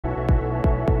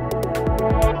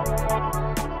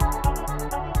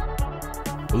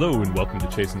Hello and welcome to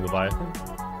Chasing Leviathan.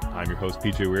 I'm your host,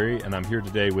 PJ Wehry, and I'm here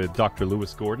today with Dr.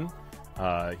 Lewis Gordon.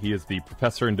 He is the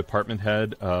professor and department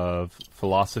head of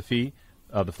philosophy,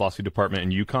 the philosophy department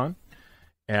in UCONN,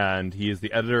 and he is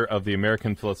the editor of the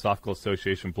American Philosophical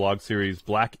Association blog series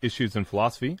Black Issues in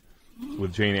Philosophy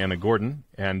with Jane Anna Gordon,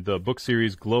 and the book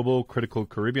series Global Critical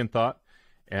Caribbean Thought,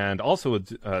 and also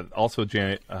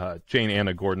Jane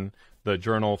Anna Gordon, the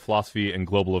journal Philosophy and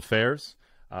Global Affairs.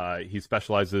 He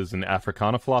specializes in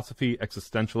Africana philosophy,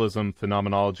 existentialism,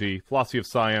 phenomenology, philosophy of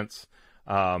science,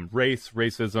 race,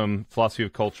 racism, philosophy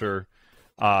of culture.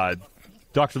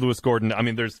 Dr. Lewis Gordon, I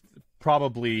mean, there's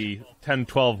probably 10,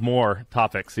 12 more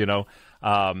topics,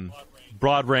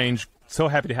 broad range. So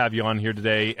happy to have you on here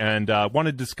today, and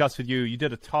wanted to discuss with you. You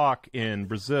did a talk in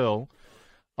Brazil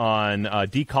on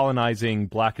decolonizing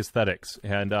Black aesthetics,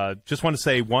 and just want to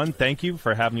say, one, thank you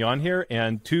for having you on here,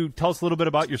 and two, tell us a little bit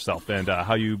about yourself and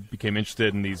how you became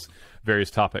interested in these various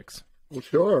topics. Well,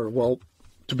 sure. Well,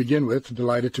 to begin with,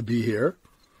 delighted to be here.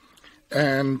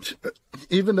 And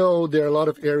even though there are a lot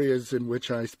of areas in which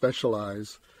I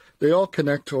specialize, they all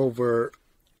connect around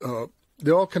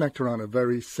a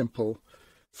very simple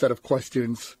set of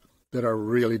questions that are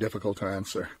really difficult to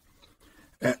answer.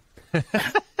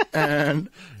 And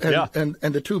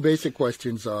the two basic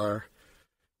questions are,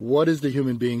 what is the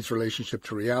human being's relationship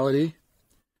to reality?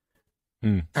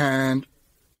 And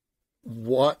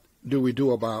what do we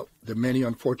do about the many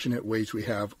unfortunate ways we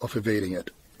have of evading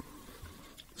it?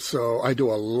 So I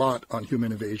do a lot on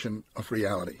human evasion of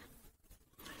reality.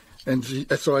 And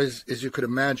so as you could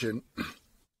imagine,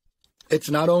 it's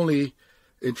not only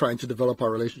in trying to develop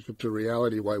our relationship to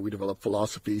reality why we develop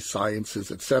philosophy,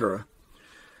 sciences, etc.,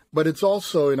 but it's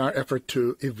also in our effort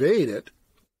to evade it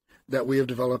that we have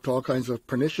developed all kinds of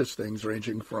pernicious things,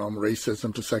 ranging from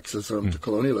racism to sexism to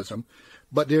colonialism.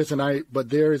 But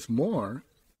there is more,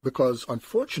 because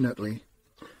unfortunately,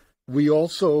 we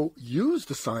also use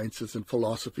the sciences and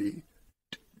philosophy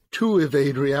to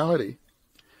evade reality.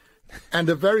 And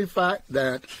the very fact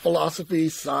that philosophy,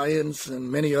 science, and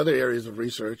many other areas of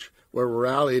research were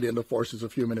rallied in the forces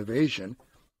of human evasion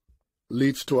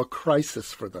leads to a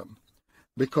crisis for them.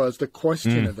 Because the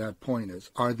question at that point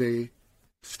is, are they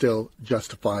still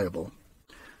justifiable?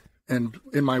 And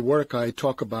in my work, I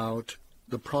talk about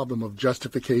the problem of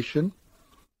justification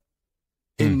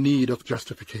in need of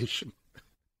justification.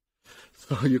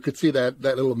 So you could see that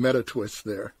little meta twist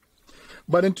there.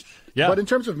 But in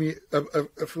terms of me,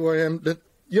 of who I am,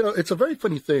 it's a very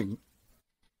funny thing.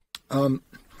 The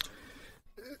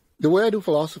way I do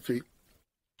philosophy,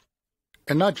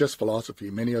 and not just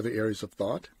philosophy, many other areas of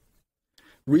thought,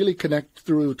 really connect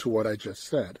through to what I just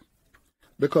said.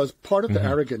 Because part of the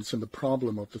arrogance and the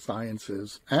problem of the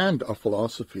sciences and of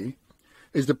philosophy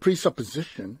is the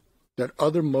presupposition that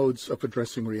other modes of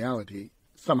addressing reality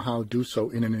somehow do so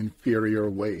in an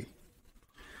inferior way.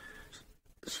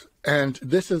 And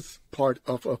this is part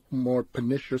of a more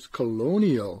pernicious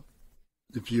colonial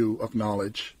view of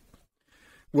knowledge.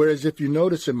 Whereas if you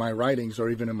notice in my writings or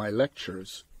even in my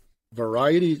lectures,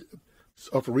 variety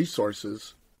of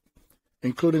resources,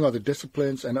 including other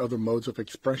disciplines and other modes of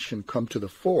expression, come to the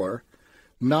fore,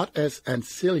 not as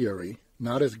ancillary,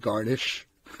 not as garnish,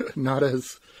 not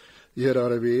as,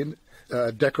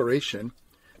 decoration,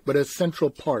 but as central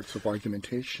parts of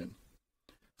argumentation.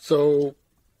 So,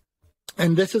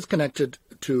 and this is connected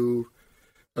to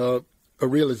a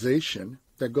realization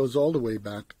that goes all the way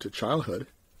back to childhood,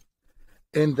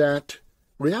 in that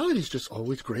reality is just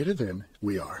always greater than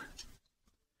we are.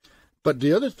 But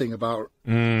the other thing about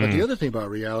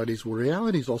reality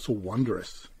is also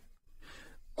wondrous.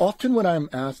 Often when I'm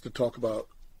asked to talk about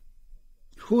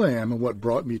who I am and what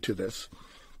brought me to this,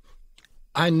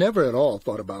 I never at all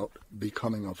thought about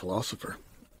becoming a philosopher.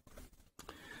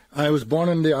 I was born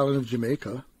on the island of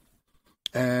Jamaica,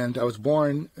 and I was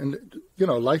born, and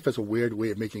life has a weird way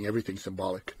of making everything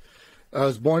symbolic. I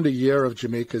was born the year of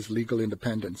Jamaica's legal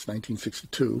independence,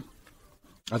 1962.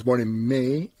 I was born in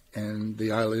May, and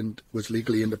the island was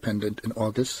legally independent in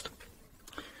August.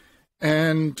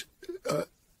 And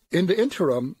in the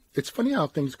interim, it's funny how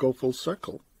things go full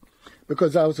circle,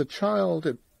 because I was a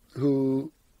child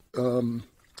who,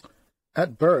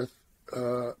 at birth,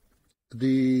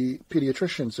 the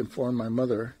pediatricians informed my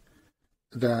mother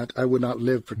that I would not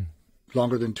live for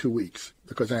longer than 2 weeks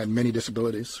because I had many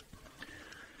disabilities.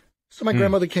 So my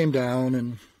grandmother came down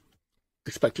and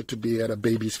expected to be at a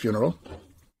baby's funeral.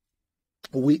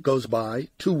 A week goes by,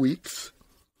 2 weeks,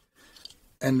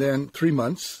 and then 3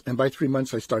 months. And by 3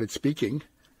 months, I started speaking.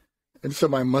 And so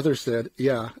my mother said,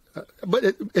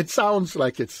 but it sounds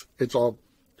like it's all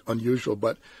unusual.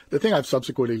 But the thing I've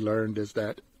subsequently learned is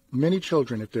that many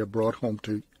children, if they're brought home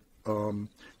to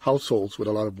households with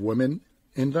a lot of women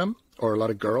in them or a lot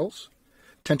of girls,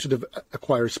 tend to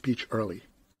acquire speech early.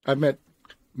 I've met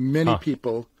many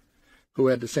people who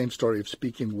had the same story of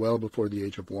speaking well before the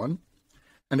age of 1,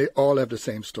 and they all have the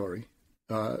same story.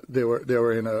 They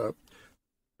were in a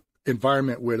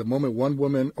environment where the moment one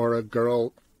woman or a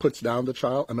girl puts down the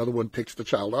child, another one picks the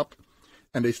child up,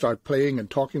 and they start playing and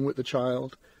talking with the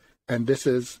child, and this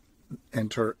is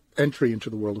entry into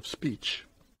the world of speech.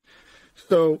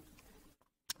 So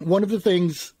one of the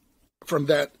things from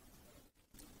that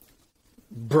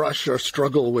brush or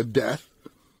struggle with death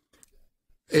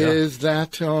is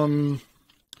that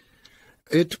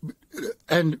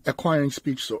and acquiring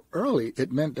speech so early,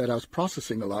 it meant that I was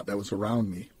processing a lot that was around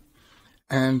me.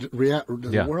 And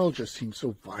the world just seemed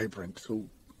so vibrant, so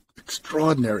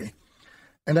extraordinary.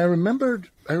 And I remember,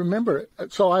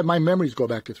 so my memories go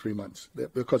back to 3 months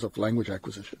because of language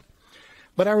acquisition.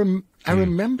 But I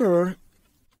remember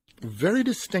very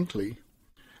distinctly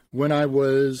when I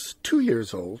was 2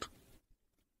 years old,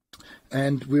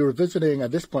 and we were visiting.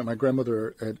 At this point, my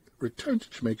grandmother had returned to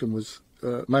Jamaica and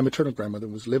my maternal grandmother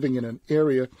was living in an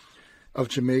area of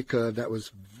Jamaica that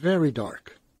was very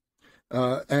dark.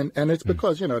 And it's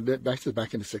because, back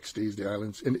in the 60s, the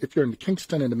islands, and if you're in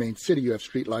Kingston, in the main city, you have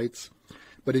street lights.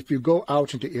 But if you go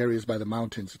out into areas by the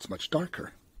mountains, it's much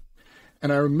darker.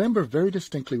 And I remember very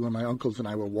distinctly when my uncles and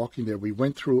I were walking there, we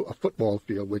went through a football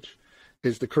field, which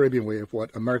is the Caribbean way of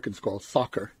what Americans call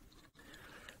soccer.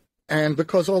 And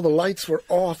because all the lights were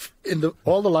off in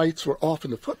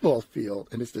the football field,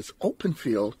 and it's this open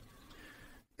field,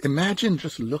 imagine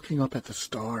just looking up at the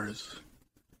stars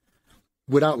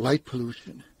without light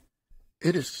pollution.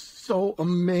 It is so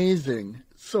amazing,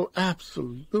 so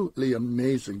absolutely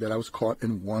amazing that I was caught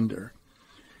in wonder.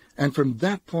 And from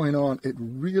that point on, it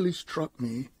really struck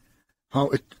me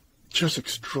how just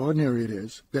extraordinary it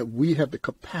is that we have the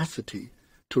capacity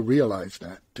to realize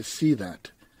that, to see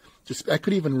that. I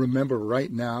could even remember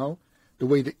right now the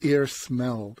way the air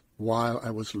smelled while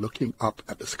I was looking up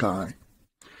at the sky.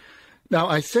 Now,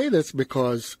 I say this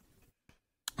because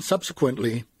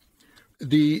subsequently,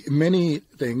 the many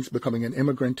things, becoming an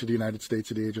immigrant to the United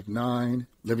States at the age of 9,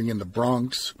 living in the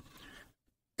Bronx,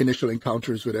 initial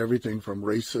encounters with everything from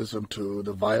racism to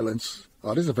the violence.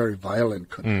 This is a very violent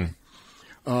country.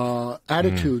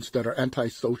 Attitudes that are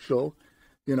antisocial.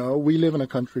 We live in a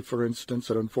country, for instance,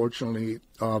 that unfortunately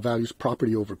values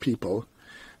property over people.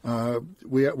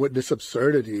 With this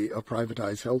absurdity of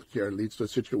privatized healthcare leads to a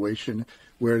situation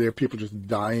where there are people just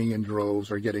dying in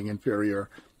droves or getting inferior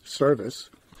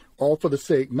service, all for the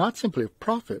sake not simply of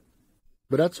profit,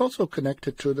 but that's also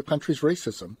connected to the country's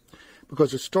racism,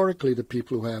 because historically the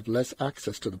people who have less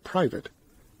access to the private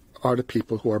are the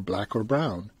people who are black or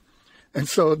brown. And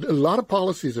so a lot of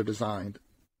policies are designed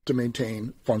to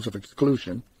maintain forms of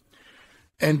exclusion.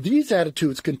 And these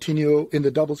attitudes continue in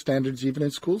the double standards even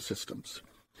in school systems.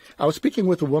 I was speaking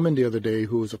with a woman the other day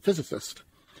who is a physicist,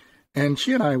 and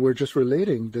she and I were just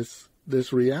relating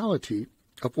this reality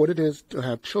of what it is to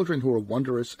have children who are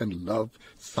wondrous and love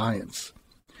science.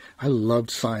 I loved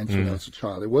science when I was a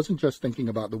child. It wasn't just thinking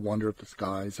about the wonder of the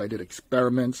skies. I did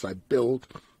experiments. I built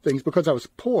things. Because I was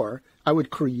poor, I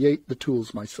would create the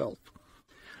tools myself.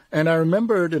 And I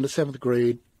remembered in the 7th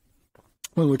grade,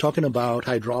 when we were talking about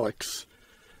hydraulics,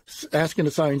 asking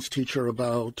a science teacher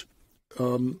about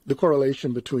the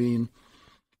correlation between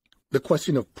the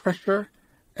question of pressure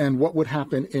and what would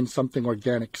happen in something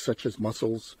organic such as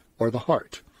muscles or the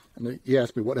heart. And he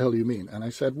asked me, what the hell do you mean? And I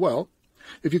said, well,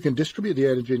 if you can distribute the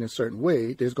energy in a certain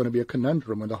way, there's going to be a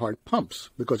conundrum when the heart pumps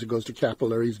because it goes to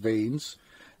capillaries, veins,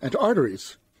 and to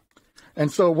arteries.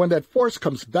 And so when that force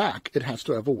comes back, it has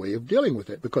to have a way of dealing with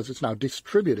it because it's now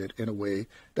distributed in a way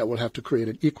that will have to create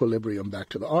an equilibrium back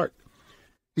to the heart.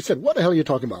 He said, what the hell are you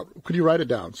talking about? Could you write it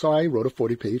down? So I wrote a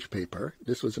 40-page paper.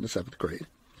 This was in the 7th grade.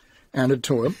 Handed it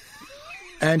to him.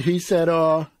 And he said,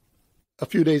 a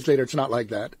few days later, it's not like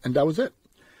that. And that was it.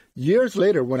 Years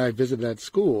later, when I visited that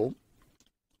school,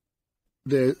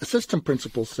 the assistant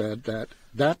principal said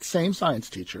that same science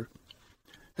teacher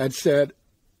had said,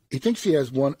 he thinks he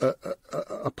has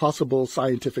a possible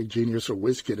scientific genius or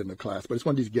whiz kid in the class, but it's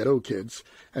one of these ghetto kids,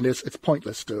 and it's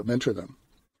pointless to mentor them.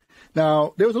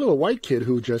 Now, there was a little white kid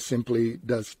who just simply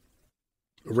does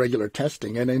regular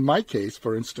testing, and in my case,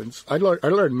 for instance, I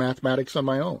learned mathematics on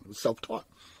my own, self-taught.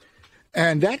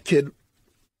 And that kid,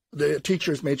 the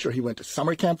teachers made sure he went to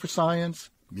summer camp for science,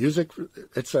 music,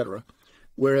 etc.,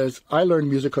 whereas I learned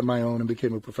music on my own and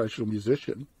became a professional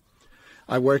musician.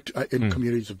 I worked in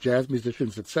communities of jazz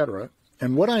musicians, etc.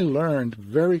 And what I learned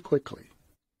very quickly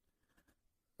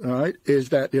all right, is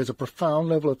that there's a profound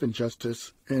level of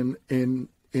injustice in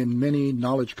many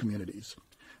knowledge communities,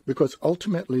 because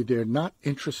ultimately they're not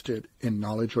interested in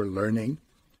knowledge or learning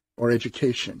or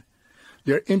education.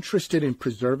 They're interested in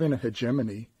preserving a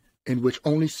hegemony in which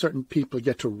only certain people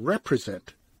get to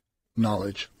represent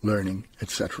knowledge, learning,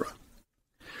 etc.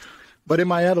 But in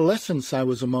my adolescence, I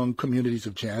was among communities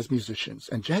of jazz musicians,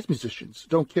 and jazz musicians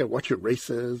don't care what your race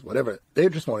is, whatever. They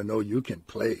just want to know you can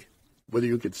play, whether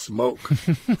you can smoke.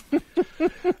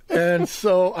 And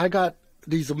so I got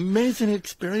these amazing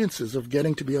experiences of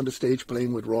getting to be on the stage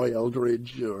playing with Roy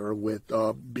Eldridge, or with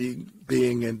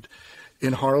being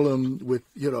in Harlem with,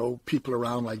 people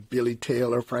around like Billy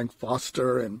Taylor, Frank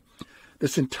Foster, and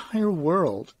this entire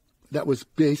world that was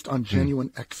based on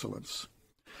genuine excellence.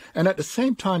 And at the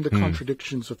same time, the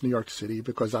contradictions of New York City,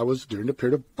 because I was during the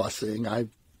period of busing.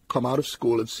 I've come out of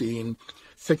school and seen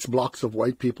 6 blocks of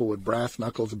white people with brass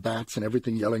knuckles, bats, and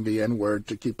everything yelling the N-word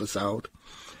to keep us out.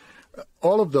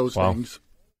 All of those things.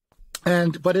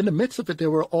 But in the midst of it,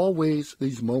 there were always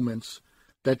these moments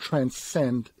that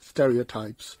transcend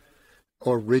stereotypes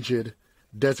or rigid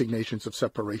designations of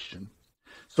separation.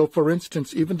 So, for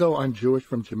instance, even though I'm Jewish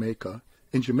from Jamaica,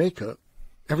 in Jamaica,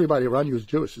 everybody around you is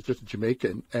Jewish. It's just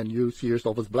Jamaican, and you see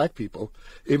yourself as black people,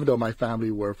 even though my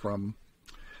family were from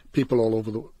people all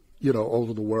over the, all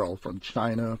over the world, from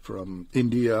China, from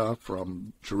India,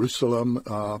 from Jerusalem,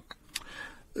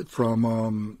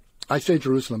 I say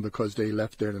Jerusalem because they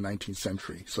left there in the 19th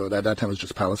century. So at that time it was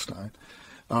just Palestine.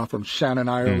 From Shannon,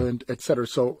 Ireland, etc.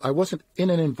 So I wasn't in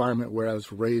an environment where I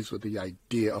was raised with the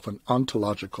idea of an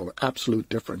ontological, absolute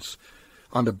difference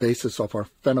on the basis of our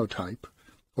phenotype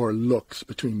or looks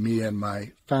between me and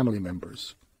my family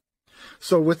members.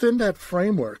 So within that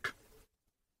framework,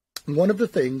 one of the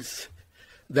things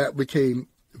that became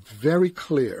very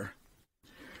clear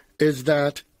is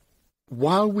that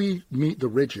while we meet the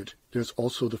rigid, there's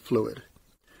also the fluid.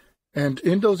 And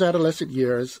in those adolescent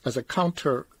years, as a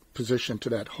counter position to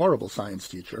that horrible science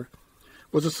teacher,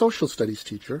 was a social studies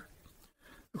teacher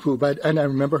and I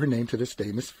remember her name to this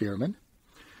day, Miss Fearman.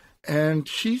 And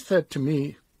she said to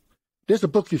me, "There's a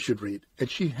book you should read." And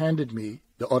she handed me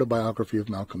the autobiography of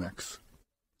Malcolm X.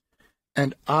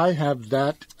 And I have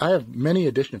many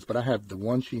editions, but I have the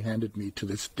one she handed me to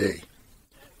this day.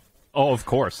 Oh, of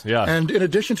course, yeah. And in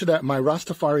addition to that, my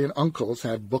Rastafarian uncles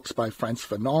had books by Frantz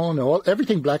Fanon,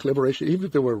 everything Black liberation, even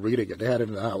if they were reading it, they had it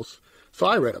in the house. So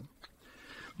I read them.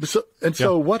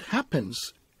 So what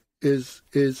happens is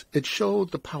it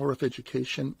showed the power of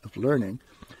education, of learning,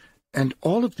 and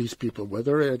all of these people,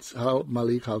 whether it's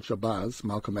Malik Al-Shabazz,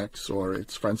 Malcolm X, or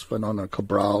it's Frantz Fanon or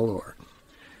Cabral, or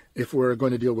if we're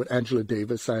going to deal with Angela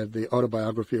Davis, I have the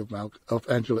autobiography of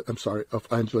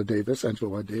Angela Davis, Angela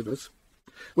Y. Davis,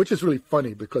 which is really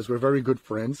funny because we're very good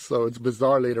friends. So it's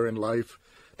bizarre later in life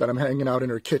that I'm hanging out in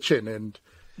her kitchen and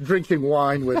drinking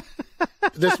wine with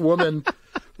this woman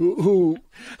who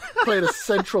played a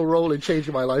central role in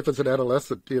changing my life as an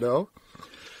adolescent,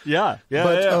 Yeah.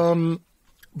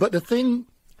 But the thing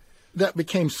that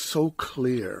became so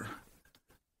clear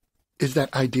is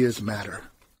that ideas matter.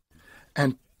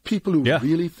 And people who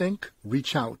really think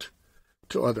reach out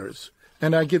to others.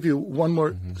 And I give you one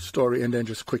more story and then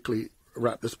just quickly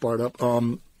wrap this part up.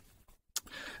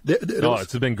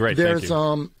 It's been great. Thank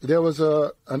you. There was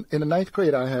in the 9th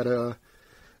grade, I had a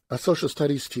social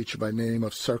studies teacher by the name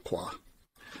of Sartre.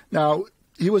 Now,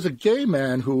 he was a gay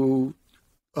man who,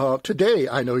 today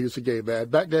I know he was a gay man.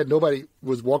 Back then, nobody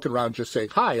was walking around just saying,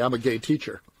 "Hi, I'm a gay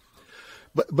teacher."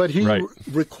 But he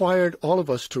required all of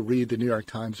us to read the New York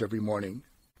Times every morning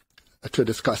to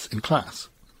discuss in class.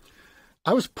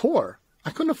 I was poor. I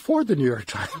couldn't afford the New York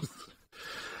Times.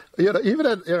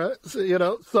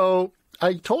 So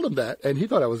I told him that, and he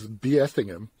thought I was BSing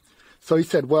him. So he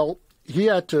said, well, he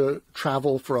had to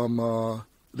travel from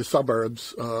the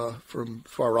suburbs, from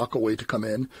Far Rockaway to come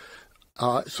in.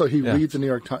 So he reads the New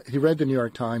York Times. He read the New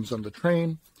York Times on the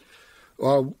train.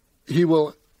 I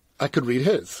could read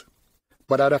his,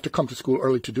 but I'd have to come to school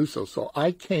early to do so. So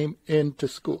I came into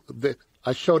school.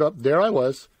 I showed up. There I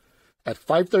was at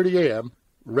 5:30 a.m.,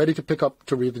 ready to pick up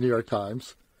to read the New York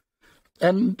Times.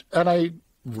 And I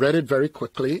read it very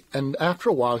quickly. And after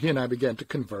a while, he and I began to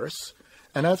converse.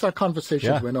 And as our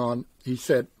conversations went on, he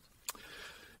said,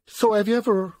 "So have you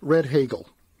ever read Hegel?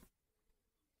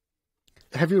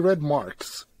 Have you read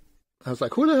Marx?" I was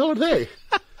like, "Who the hell are they?"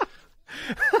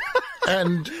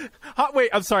 And wait,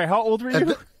 I'm sorry. How old were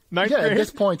you? Ninth grade? At this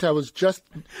point, I was just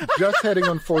heading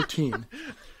on 14.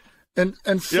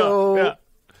 And so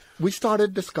we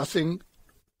started discussing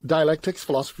dialectics,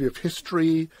 philosophy of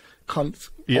history,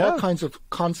 all kinds of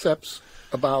concepts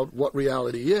about what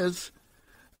reality is.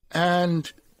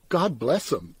 And God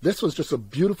bless him. This was just a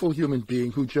beautiful human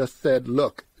being who just said,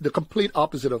 look, the complete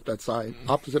opposite of that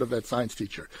science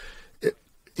teacher.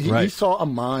 He saw a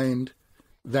mind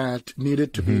that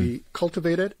needed to be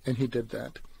cultivated, and he did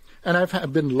that. And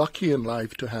I've been lucky in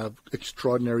life to have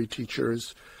extraordinary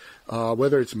teachers,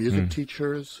 whether it's music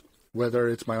teachers, whether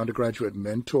it's my undergraduate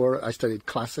mentor. I studied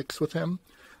classics with him.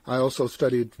 I also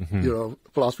studied,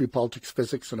 philosophy, politics,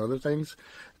 physics, and other things,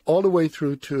 all the way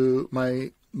through to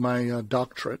my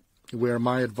doctorate, where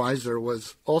my advisor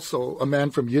was also a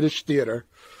man from Yiddish theater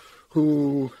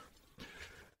who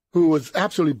was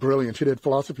absolutely brilliant. He did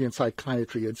philosophy and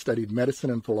psychiatry. He had studied medicine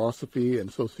and philosophy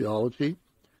and sociology.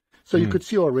 So you could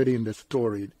see already in this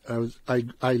story,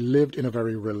 I lived in a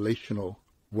very relational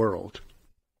world.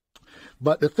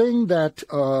 But the thing that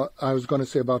I was going to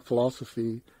say about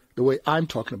philosophy, the way I'm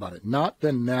talking about it, not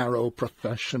the narrow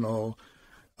professional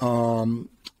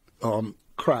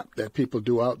crap that people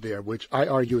do out there, which I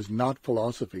argue is not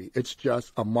philosophy. It's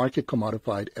just a market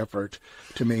commodified effort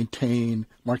to maintain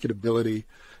marketability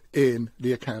in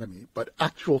the academy. But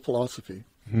actual philosophy,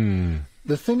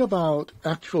 the thing about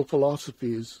actual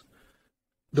philosophy is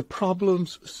the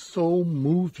problems so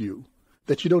move you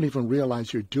that you don't even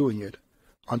realize you're doing it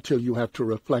until you have to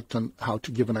reflect on how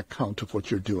to give an account of what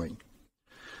you're doing.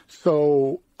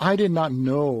 So I did not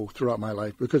know throughout my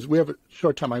life, because we have a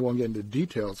short time, I won't get into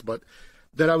details, but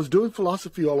that I was doing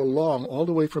philosophy all along, all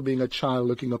the way from being a child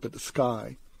looking up at the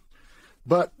sky.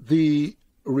 But the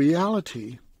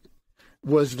reality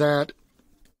was that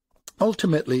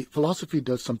ultimately philosophy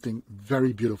does something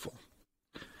very beautiful.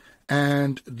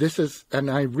 And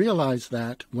I realized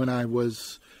that when I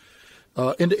was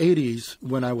in the 80s,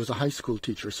 when I was a high school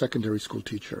teacher, secondary school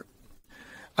teacher.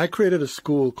 I created a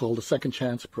school called the Second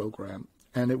Chance Program,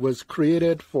 and it was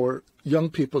created for young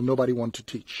people nobody wanted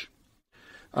to teach.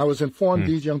 I was informed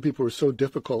these young people were so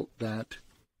difficult that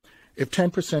if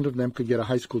 10% of them could get a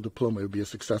high school diploma, it would be a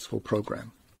successful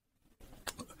program.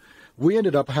 We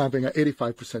ended up having an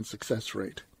 85% success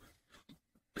rate.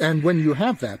 And when you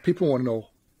have that, people want to know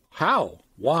how,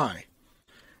 why.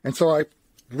 And so I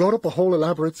wrote up a whole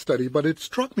elaborate study, but it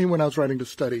struck me when I was writing the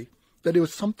study that it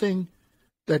was something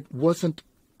that wasn't,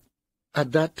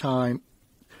 at that time,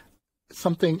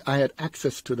 something I had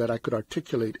access to that I could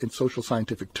articulate in social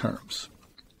scientific terms.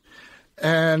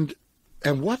 And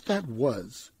what that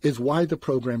was is why the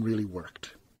program really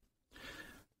worked.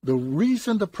 The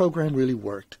reason the program really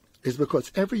worked is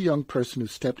because every young person who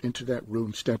stepped into that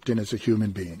room stepped in as a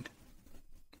human being.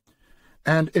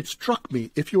 And it struck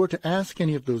me, if you were to ask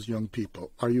any of those young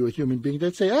people, are you a human being?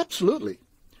 They'd say, absolutely.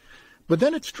 But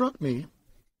then it struck me,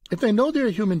 if they know they're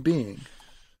a human being,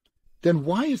 then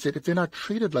why is it if they're not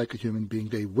treated like a human being,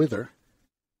 they wither?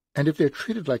 And if they're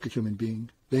treated like a human being,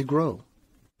 they grow.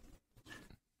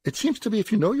 It seems to me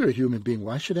if you know you're a human being,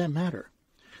 why should that matter?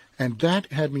 And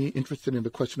that had me interested in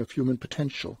the question of human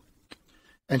potential.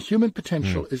 And human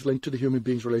potential is linked to the human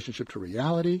being's relationship to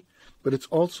reality, but it's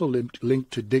also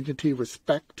linked to dignity,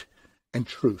 respect, and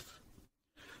truth.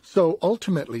 So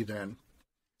ultimately then,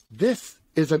 this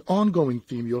is an ongoing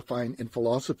theme you'll find in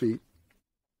philosophy.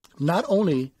 Not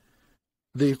only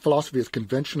the philosophy is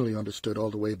conventionally understood all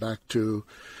the way back to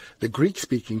the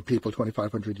Greek-speaking people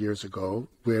 2,500 years ago,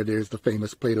 where there's the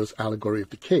famous Plato's allegory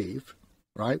of the cave,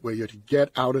 right, where you're to get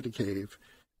out of the cave,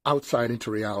 outside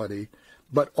into reality,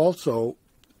 but also,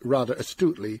 rather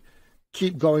astutely,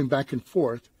 keep going back and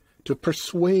forth to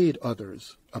persuade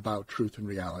others about truth and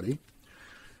reality.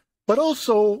 But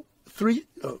also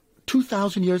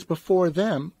 2,000 years before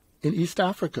them in East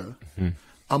Africa,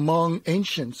 among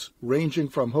ancients ranging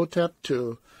from Hotep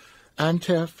to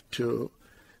Antef to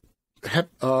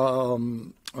Hepset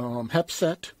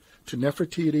to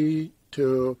Nefertiti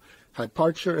to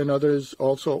Hyparchia and others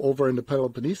also over in the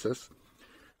Peloponnesus,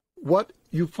 what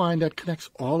you find that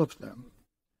connects all of them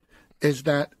is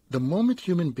that the moment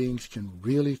human beings can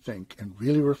really think and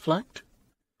really reflect,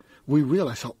 we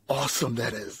realize how awesome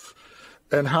that is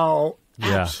and how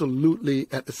absolutely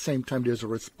at the same time there's a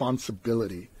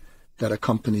responsibility that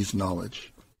accompanies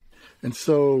knowledge. And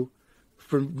so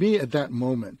for me at that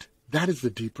moment, that is the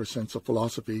deeper sense of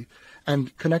philosophy.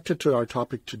 And connected to our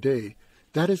topic today,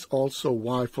 that is also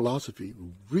why philosophy,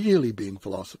 really being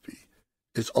philosophy,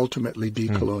 is ultimately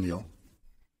decolonial.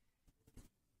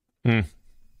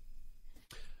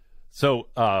 So,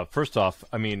 first off,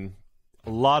 I mean, a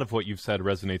lot of what you've said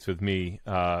resonates with me.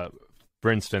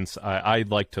 For instance, I'd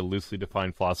like to loosely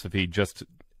define philosophy just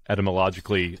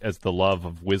etymologically as the love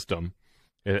of wisdom.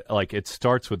 It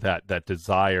starts with that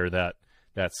desire, that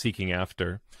seeking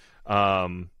after.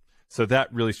 So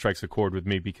that really strikes a chord with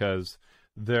me because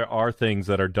there are things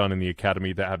that are done in the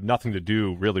academy that have nothing to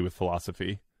do really with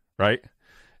philosophy. right?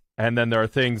 And then there are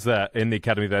things that in the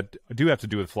academy that do have to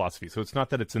do with philosophy. So it's not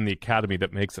that it's in the academy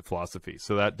that makes it philosophy.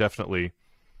 So that definitely,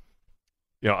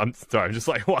 I'm sorry, I'm just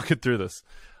like walking through this.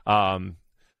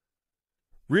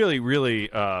 Really, really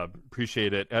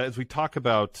appreciate it. As we talk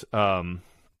about, even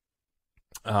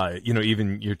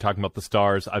you're talking about the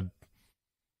stars,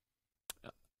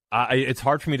 it's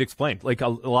hard for me to explain. Like a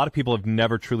lot of people have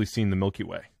never truly seen the Milky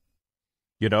Way.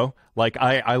 Like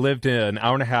I lived an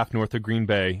hour and a half north of Green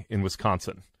Bay in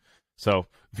Wisconsin. So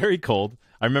very cold.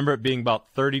 I remember it being about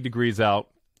 30 degrees out,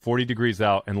 40 degrees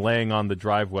out, and laying on the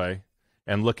driveway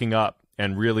and looking up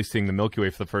and really seeing the Milky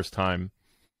Way for the first time.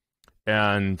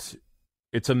 And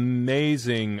it's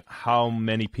amazing how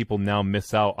many people now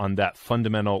miss out on that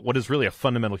what is really a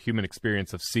fundamental human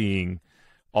experience of seeing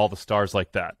all the stars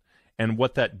like that and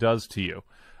what that does to you.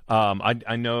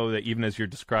 I know that even as you're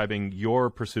describing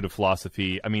your pursuit of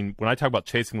philosophy, I mean, when I talk about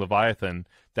Chasing Leviathan,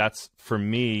 that's, for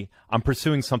me, I'm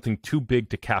pursuing something too big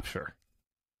to capture.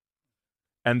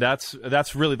 And that's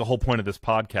really the whole point of this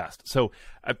podcast. So,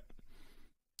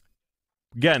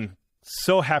 again,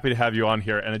 so happy to have you on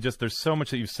here. And there's so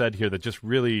much that you've said here that just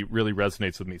really, really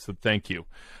resonates with me. So thank you.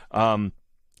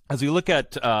 As we look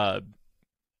at,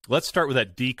 let's start with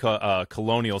that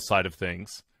decolonial side of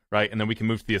things, right? And then we can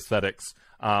move to the aesthetics.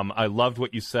 I loved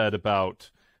what you said about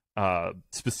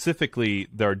specifically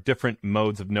there are different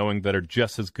modes of knowing that are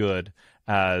just as good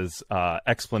as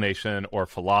explanation or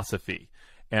philosophy.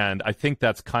 And I think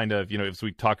that's kind of, as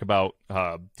we talk about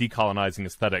decolonizing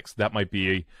aesthetics, that might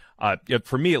be,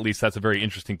 for me at least, that's a very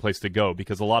interesting place to go,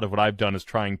 because a lot of what I've done is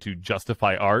trying to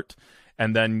justify art.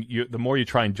 And then the more you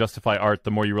try and justify art,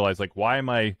 the more you realize, like, why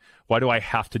do I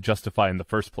have to justify in the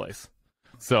first place?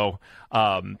 So,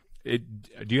 do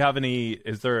you have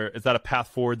is that a path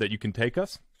forward that you can take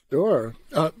us? Sure.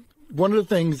 One of the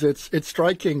things, it's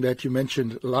striking that you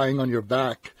mentioned lying on your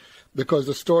back, because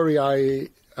the story I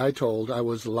told, I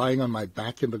was lying on my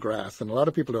back in the grass, and a lot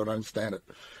of people don't understand it.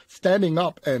 Standing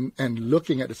up and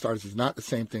looking at the stars is not the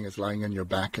same thing as lying on your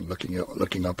back and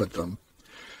looking up at them.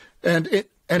 And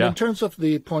in terms of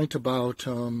the point about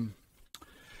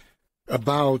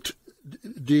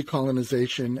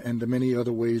decolonization and the many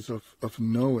other ways of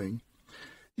knowing,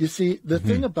 you see, the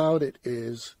thing about it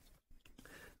is,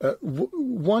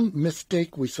 one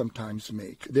mistake we sometimes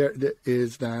make there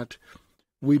is that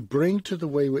we bring to the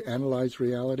way we analyze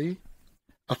reality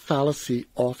a fallacy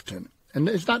often. And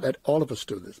it's not that all of us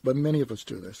do this, but many of us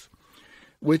do this,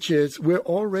 which is we're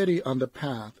already on the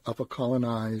path of a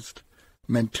colonized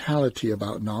mentality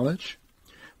about knowledge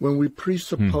when we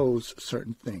presuppose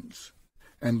certain things.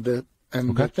 And the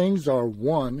things are,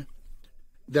 one,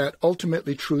 that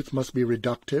ultimately truth must be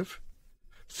reductive.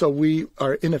 So we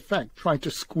are, in effect, trying to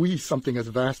squeeze something as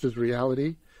vast as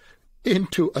reality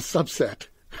into a subset,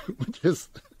 which is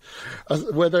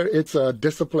whether it's a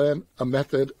discipline, a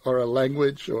method, or a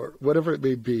language, or whatever it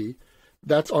may be.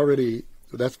 That's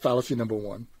fallacy number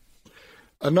one.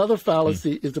 Another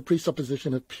fallacy is the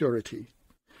presupposition of purity.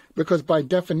 Because by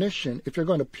definition, if you're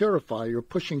going to purify, you're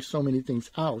pushing so many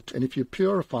things out. And if you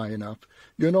purify enough,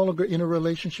 you're no longer in a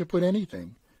relationship with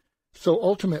anything. So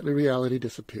ultimately, reality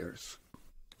disappears.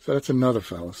 So that's another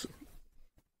fallacy.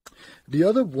 The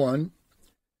other one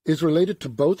is related to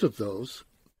both of those.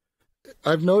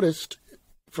 I've noticed,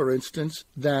 for instance,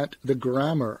 that the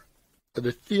grammar,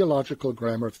 the theological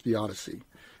grammar of theodicy,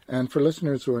 and for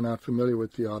listeners who are not familiar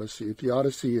with theodicy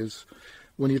is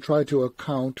when you try to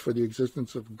account for the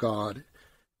existence of God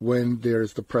when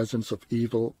there's the presence of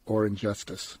evil or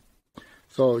injustice.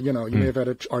 So, you may have had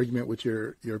an argument with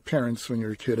your parents when you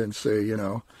were a kid and say,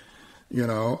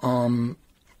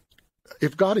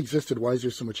 if God existed, why is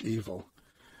there so much evil?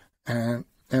 And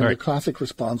right. The classic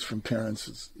response from parents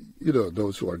is,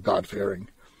 those who are God-fearing,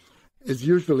 is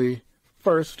usually,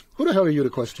 first, who the hell are you to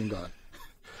question God?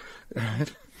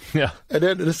 Right? Yeah. And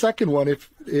then the second one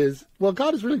is, well,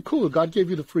 God is really cool. God gave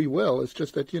you the free will. It's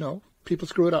just that, people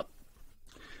screw it up.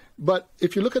 But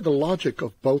if you look at the logic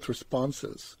of both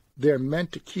responses, they're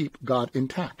meant to keep God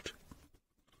intact.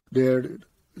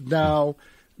 Now,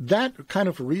 that kind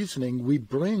of reasoning we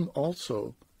bring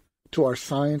also to our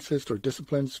sciences, to our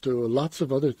disciplines, to lots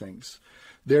of other things.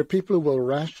 There are people who will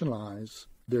rationalize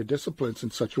their disciplines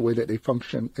in such a way that they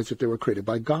function as if they were created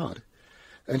by God.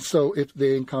 And so if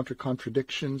they encounter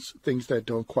contradictions, things that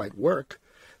don't quite work,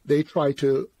 they try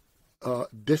to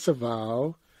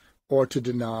disavow or to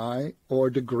deny or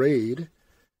degrade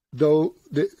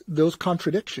those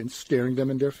contradictions, staring them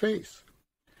in their face.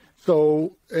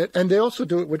 So, and they also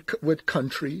do it with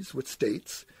countries, with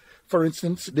states. For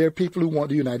instance, there are people who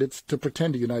want to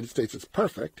pretend the United States is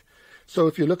perfect. So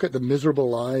if you look at the miserable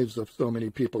lives of so many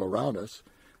people around us,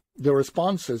 the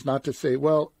response is not to say,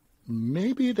 well,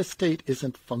 maybe the state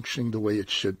isn't functioning the way it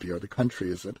should be, or the country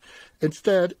isn't.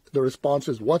 Instead, the response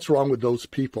is, what's wrong with those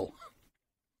people?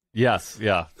 Yes,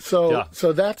 yeah. So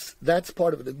that's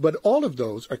part of it. But all of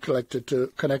those are connected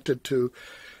to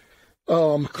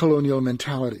colonial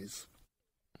mentalities.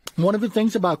 One of the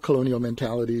things about colonial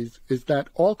mentalities is that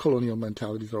all colonial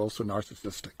mentalities are also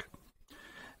narcissistic.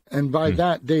 And by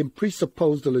that, they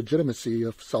presuppose the legitimacy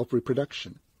of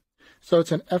self-reproduction. So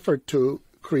it's an effort to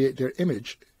create their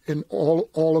image in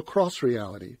all across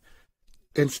reality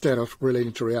instead of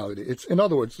relating to reality. It's, in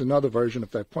other words, another version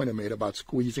of that point I made about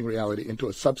squeezing reality into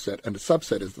a subset, and the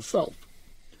subset is the self.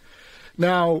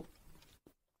 Now,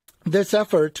 this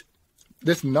effort,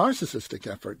 this narcissistic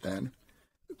effort then,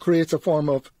 creates a form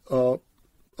of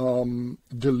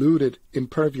diluted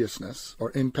imperviousness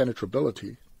or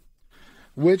impenetrability,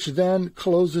 which then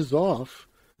closes off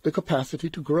the capacity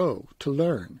to grow, to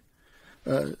learn.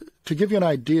 To give you an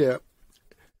idea,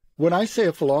 when I say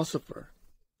a philosopher,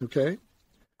 okay,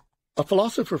 a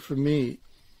philosopher for me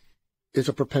is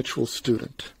a perpetual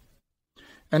student.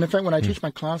 And in fact, when I teach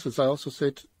my classes, I also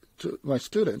say to my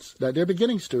students that they're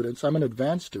beginning students. I'm an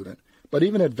advanced student, but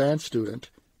even an advanced student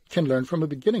can learn from a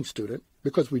beginning student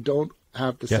because we don't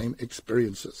have the same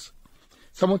experiences.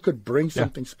 Someone could bring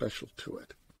something special to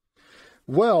it.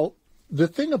 Well, the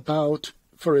thing about,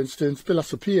 for instance,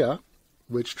 philosophia,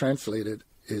 which translated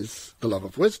is the love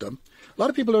of wisdom, a lot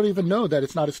of people don't even know that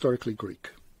it's not historically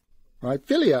Greek. Right?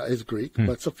 Philia is Greek,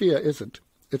 but Sophia isn't.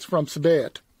 It's from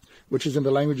Sabaean, which is in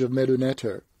the language of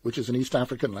Medu-Neter, which is an East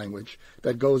African language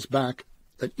that goes back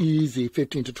an easy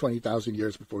 15 to 20,000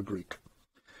 years before Greek.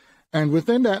 And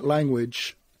within that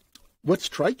language, what's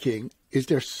striking is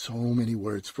there's so many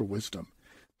words for wisdom,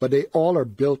 but they all are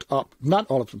built up, not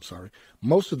all of them, sorry,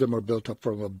 most of them are built up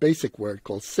from a basic word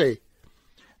called say.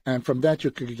 And from that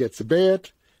you could get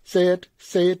Sabaean, say it,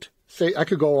 say it, say, I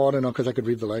could go on and on because I could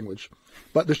read the language.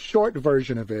 But the short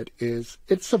version of it is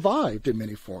it survived in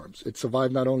many forms. It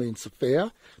survived not only in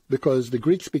Sophia, because the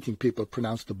Greek-speaking people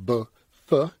pronounced the b,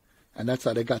 th, and that's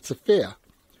how they got Sophia.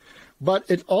 But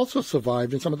it also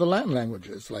survived in some of the Latin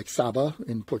languages, like Saba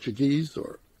in Portuguese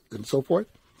and so forth.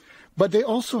 But they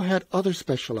also had other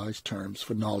specialized terms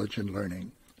for knowledge and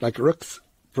learning, like rux,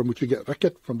 from which you get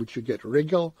recket, from which you get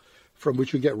regel, from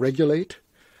which you get regulate.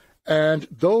 And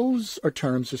those are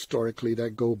terms historically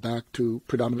that go back to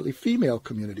predominantly female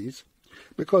communities,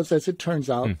 because as it turns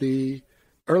out, the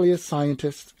earliest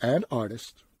scientists and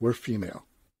artists were female.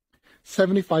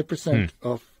 75%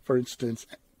 of, for instance,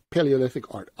 Paleolithic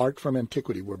art from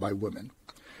antiquity, were by women.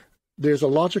 There's a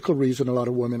logical reason a lot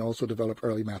of women also developed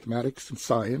early mathematics and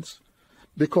science,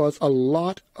 because a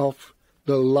lot of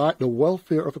the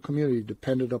welfare of a community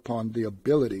depended upon the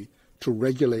ability to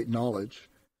regulate knowledge,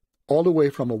 all the way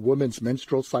from a woman's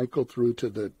menstrual cycle through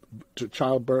to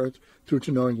childbirth, through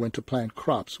to knowing when to plant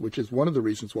crops, which is one of the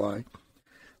reasons why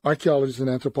archaeologists and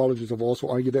anthropologists have also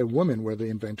argued that women were the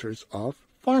inventors of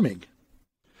farming.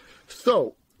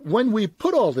 So when we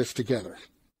put all this together,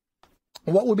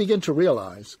 what we begin to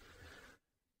realize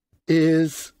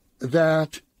is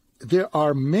that there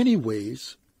are many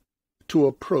ways to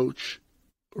approach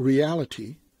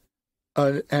reality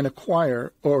and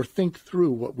acquire or think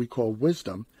through what we call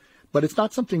wisdom. But it's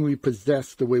not something we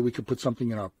possess the way we could put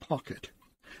something in our pocket.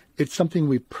 It's something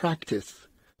we practice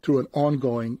through an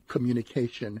ongoing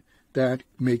communication that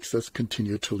makes us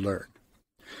continue to learn.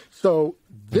 So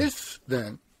this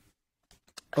then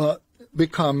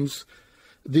becomes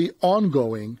the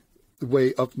ongoing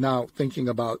way of now thinking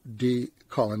about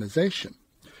decolonization.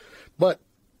 But,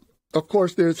 of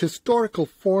course, there's historical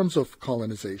forms of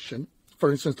colonization.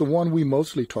 For instance, the one we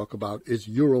mostly talk about is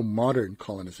Euro-modern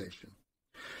colonization.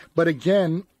 But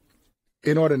again,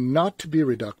 in order not to be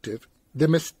reductive, the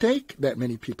mistake that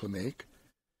many people make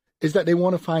is that they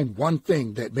want to find one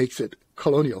thing that makes it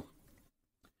colonial.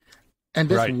 And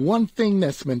this one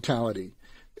thingness mentality,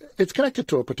 it's connected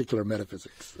to a particular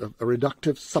metaphysics, a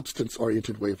reductive,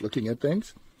 substance-oriented way of looking at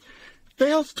things,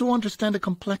 fails to understand the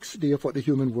complexity of what the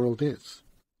human world is.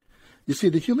 You see,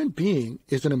 the human being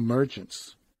is an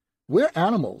emergence. We're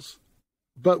animals,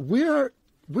 but we're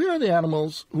the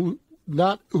animals who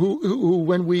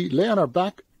when we lie on our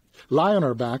back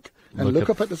and look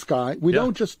up at the sky, we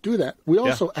don't just do that. We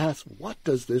also ask, what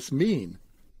does this mean?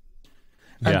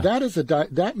 And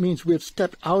that means we have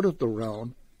stepped out of the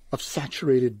realm of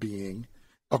saturated being,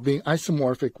 of being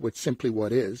isomorphic with simply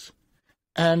what is,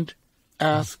 and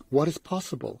ask what is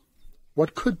possible,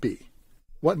 what could be,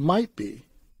 what might be,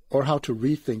 or how to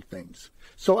rethink things.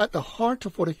 So at the heart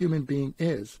of what a human being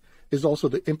is also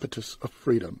the impetus of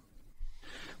freedom.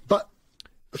 But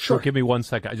Sure. So give me 1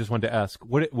 second. I just wanted to ask,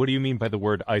 what do you mean by the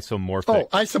word isomorphic? Oh,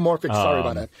 isomorphic. Sorry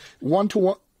about that.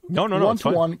 One-to-one. No.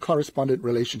 One-to-one correspondent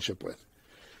relationship with.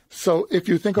 So if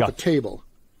you think of a table,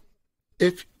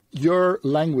 if your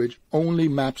language only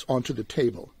maps onto the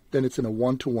table, then it's in a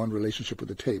one-to-one relationship with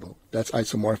the table. That's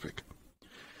isomorphic.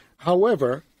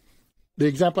 However, the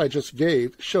example I just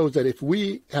gave shows that if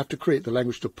we have to create the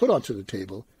language to put onto the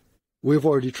table, we've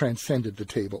already transcended the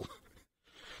table.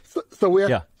 So we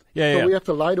have, we have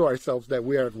to lie to ourselves that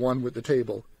we are at one with the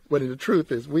table, when the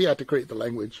truth is we had to create the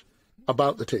language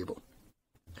about the table.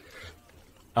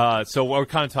 So what we're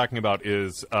kind of talking about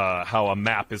is how a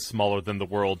map is smaller than the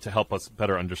world to help us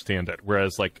better understand it.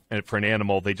 Whereas, like, for an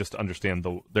animal, they just understand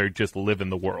they just live in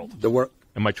the world.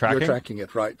 Am I tracking? You're tracking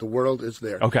it, right. The world is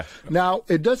there. Okay. Now,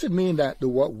 it doesn't mean that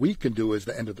what we can do is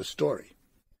the end of the story.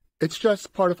 It's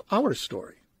just part of our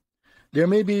story. There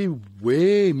may be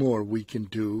way more we can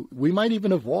do. We might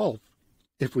even evolve,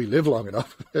 if we live long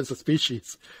enough as a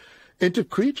species, into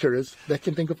creatures that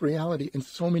can think of reality in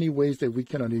so many ways that we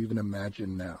cannot even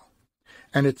imagine now.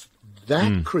 And it's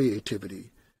that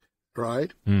creativity,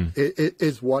 right, it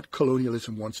is what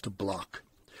colonialism wants to block.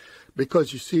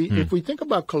 Because, you see, if we think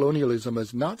about colonialism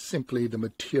as not simply the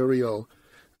material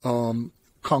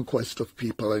conquest of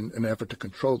people in an effort to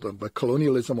control them, but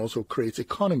colonialism also creates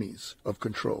economies of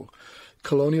control.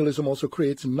 Colonialism also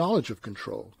creates knowledge of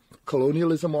control.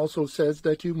 Colonialism also says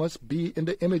that you must be in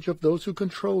the image of those who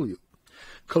control you.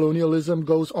 Colonialism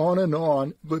goes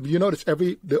on, but you notice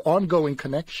the ongoing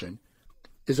connection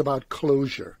is about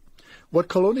closure. What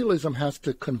colonialism has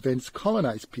to convince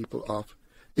colonized people of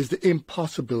is the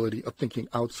impossibility of thinking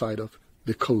outside of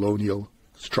the colonial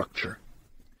structure.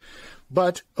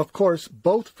 But, of course,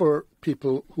 both for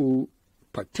people who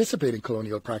participate in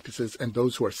colonial practices and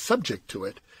those who are subject to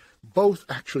it, both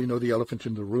actually know the elephant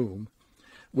in the room,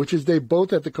 which is they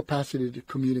both have the capacity to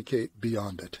communicate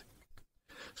beyond it.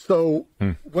 So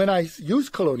when I use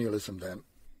colonialism, then,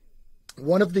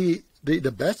 one of the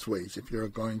best ways, if you're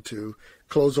going to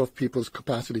close off people's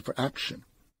capacity for action,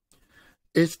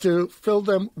 is to fill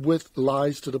them with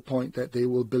lies to the point that they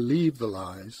will believe the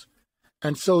lies,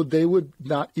 and so they would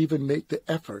not even make the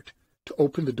effort to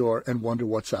open the door and wonder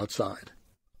what's outside.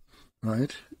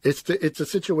 Right? It's a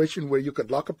situation where you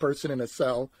could lock a person in a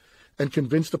cell and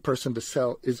convince the person the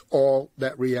cell is all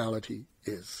that reality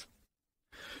is.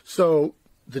 So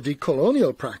the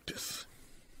decolonial practice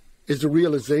is the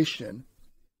realization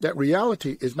that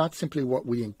reality is not simply what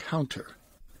we encounter.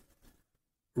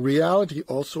 Reality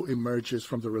also emerges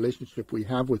from the relationship we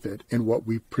have with it in what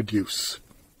we produce.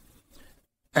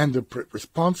 And the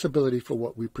responsibility for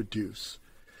what we produce,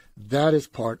 that is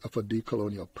part of a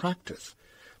decolonial practice.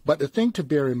 But the thing to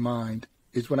bear in mind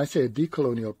is when I say a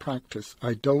decolonial practice,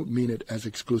 I don't mean it as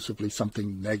exclusively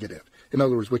something negative. In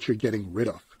other words, what you're getting rid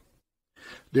of.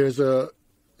 There's a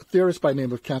theorist by the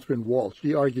name of Catherine Walsh.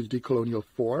 She argues decolonial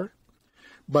for.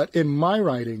 But in my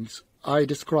writings, I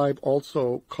describe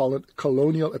also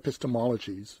colonial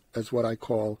epistemologies as what I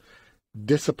call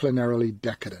disciplinarily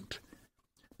decadent,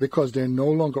 because they're no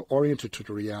longer oriented to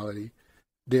the reality.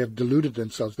 They have deluded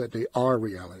themselves that they are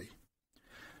reality.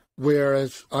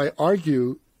 Whereas I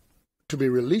argue to be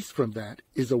released from that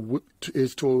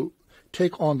is to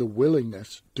take on the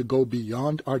willingness to go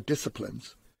beyond our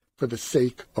disciplines for the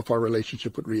sake of our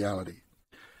relationship with reality.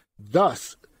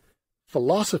 Thus,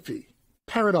 philosophy,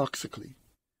 paradoxically,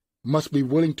 must be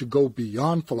willing to go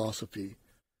beyond philosophy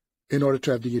in order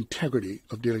to have the integrity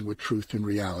of dealing with truth and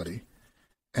reality.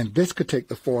 And this could take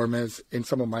the form, as in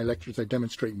some of my lectures I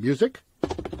demonstrate, music.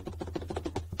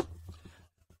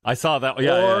 I saw that.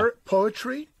 Or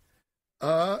poetry.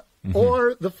 Or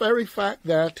the very fact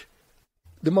that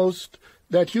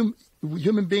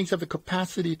human beings have the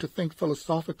capacity to think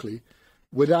philosophically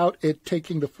without it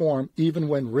taking the form, even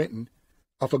when written,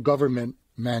 of a government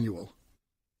manual.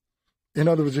 In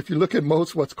other words, if you look at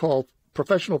most what's called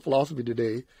professional philosophy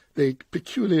today, they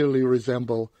peculiarly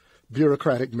resemble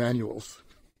bureaucratic manuals.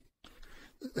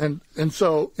 And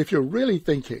so if you're really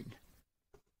thinking,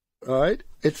 all right,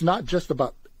 it's not just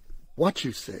about what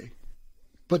you say,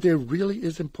 but there really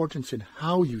is importance in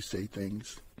how you say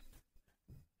things.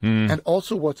 And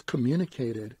also what's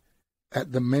communicated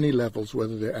at the many levels,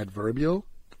 whether they're adverbial,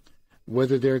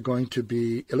 whether they're going to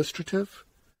be illustrative,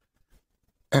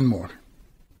 and more.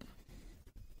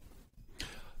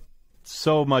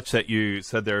 So much that you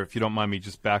said there, if you don't mind me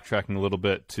just backtracking a little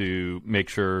bit to make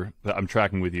sure that I'm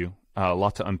tracking with you. A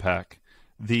lot to unpack.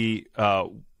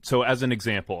 So as an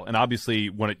example, and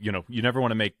obviously you never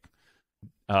want to make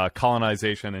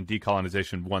colonization and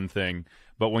decolonization one thing,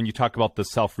 but when you talk about the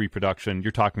self-reproduction,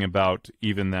 you're talking about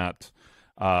even that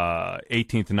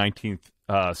 18th and 19th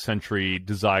century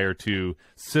desire to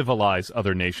civilize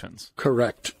other nations.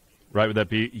 Correct. Right? Would that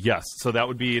be? Yes. So that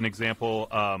would be an example.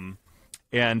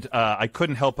 And I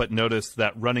couldn't help but notice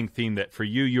that running theme that for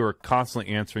you, you're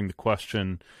constantly answering the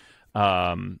question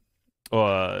about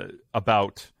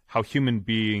how human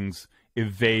beings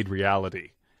evade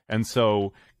reality. And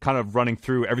so kind of running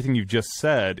through everything you've just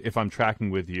said, if I'm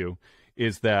tracking with you,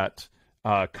 is that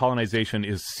colonization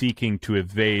is seeking to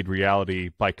evade reality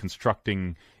by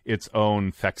constructing its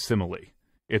own facsimile,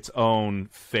 its own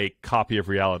fake copy of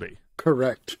reality.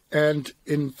 Correct. And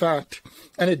in fact,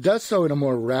 and it does so in a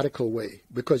more radical way,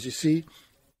 because you see,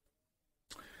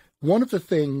 one of the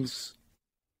things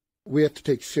we have to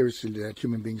take seriously that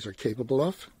human beings are capable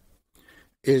of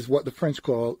is what the French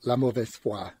call la mauvaise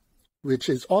foi, which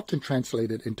is often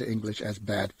translated into English as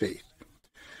bad faith.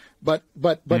 But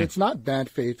it's not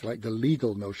bad faith like the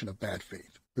legal notion of bad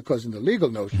faith, because in the legal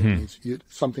notion it means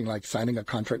something like signing a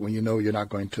contract when you know you're not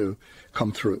going to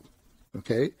come through.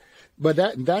 Okay? But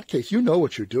in that case, you know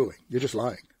what you're doing. You're just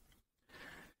lying.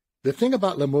 The thing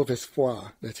about la mauvaise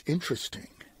foi that's interesting,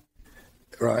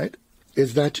 right,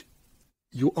 is that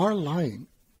you are lying,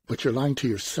 but you're lying to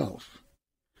yourself.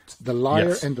 The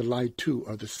liar and the lied to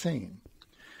are the same.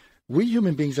 We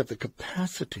human beings have the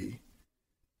capacity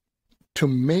to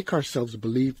make ourselves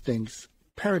believe things,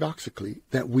 paradoxically,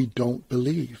 that we don't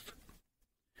believe.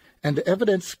 And the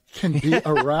evidence can be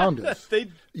around us.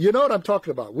 You know what I'm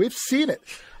talking about. We've seen it.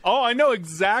 Oh, I know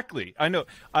exactly. I know.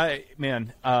 I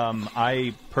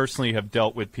personally have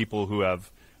dealt with people who have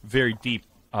very deep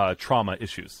trauma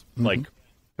issues. And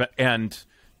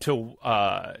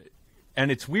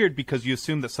it's weird because you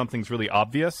assume that something's really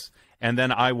obvious, and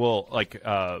then I will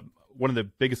one of the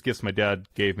biggest gifts my dad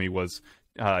gave me was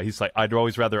he's like, I'd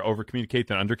always rather over-communicate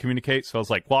than under-communicate. So I was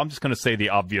like, well, I'm just going to say the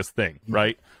obvious thing,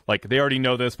 right? Like, they already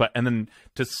know this, and then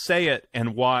to say it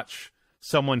and watch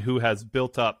someone who has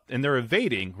built up, and they're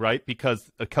evading, right,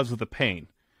 because of the pain,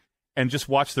 and just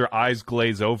watch their eyes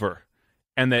glaze over,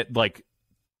 and that, like,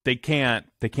 they can't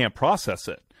process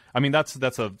it. I mean, that's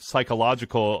a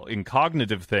psychological and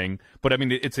cognitive thing, but I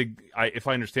mean, if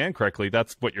I understand correctly,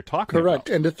 that's what you're talking about. Correct.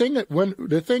 And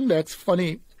the thing that's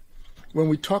funny when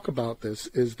we talk about this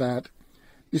is that,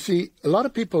 you see, a lot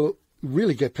of people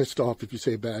really get pissed off if you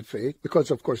say bad faith,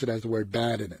 because of course it has the word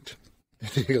bad in it in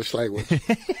the English language.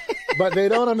 But they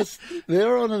don't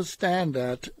understand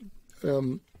that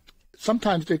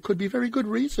sometimes there could be very good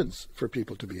reasons for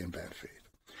people to be in bad faith.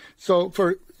 So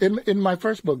in my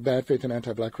first book, Bad Faith and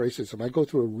Anti-Black Racism, I go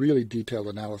through a really detailed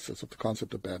analysis of the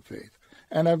concept of bad faith.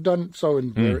 And I've done so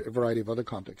in a variety of other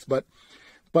contexts. But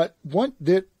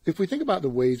if we think about the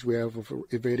ways we have of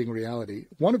evading reality,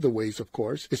 one of the ways, of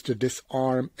course, is to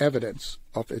disarm evidence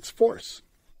of its force.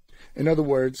 In other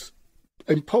words,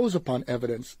 impose upon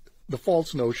evidence the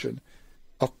false notion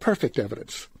of perfect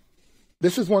evidence.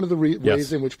 This is one of the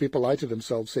ways in which people lie to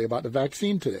themselves, say, about the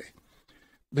vaccine today.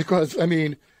 Because, I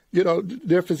mean, you know,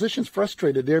 there are physicians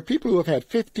frustrated. There are people who have had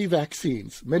 50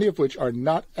 vaccines, many of which are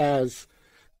not as,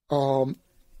 as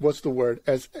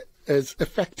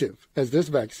effective as this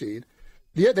vaccine.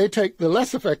 Yet they take the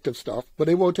less effective stuff, but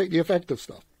they won't take the effective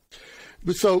stuff.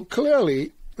 So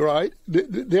clearly, right,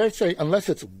 they're saying unless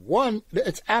it's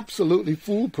absolutely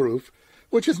foolproof,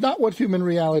 which is not what human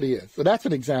reality is. So that's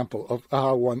an example of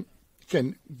how one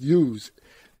can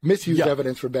misuse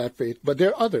evidence for bad faith. But there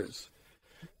are others.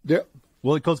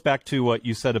 Well, it goes back to what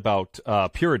you said about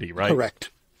purity, right?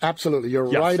 Correct. Absolutely. You're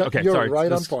right. Okay, you're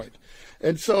right on point.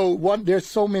 And so there's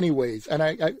so many ways,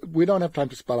 and we don't have time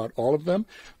to spell out all of them,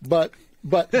 but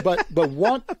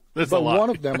one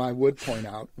of them I would point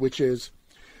out, which is,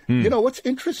 you know, what's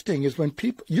interesting is when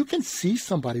you can see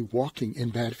somebody walking in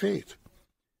bad faith.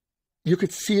 You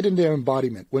could see it in their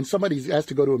embodiment. When somebody has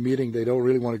to go to a meeting they don't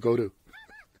really want to go to,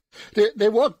 they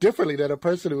walk differently than a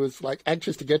person who is like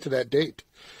anxious to get to that date.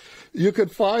 You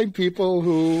could find people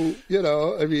who, you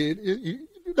know, I mean,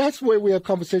 that's where we have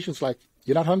conversations like,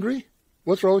 "You're not hungry?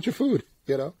 What's wrong with your food?"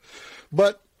 You know,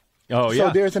 but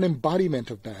so there's an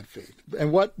embodiment of bad faith,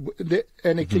 and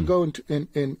it can go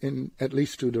in at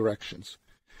least two directions.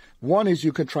 One is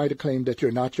you can try to claim that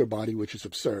you're not your body, which is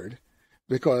absurd,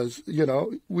 because, you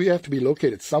know, we have to be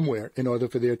located somewhere in order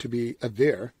for there to be a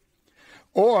there.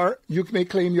 Or you may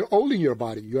claim you're only your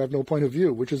body. You have no point of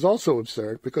view, which is also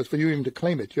absurd, because for you even to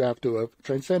claim it, you have to have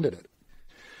transcended it.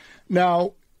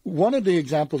 Now, one of the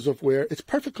examples of where it's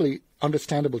perfectly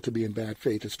understandable to be in bad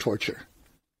faith is torture.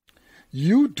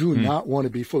 You do not want to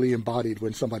be fully embodied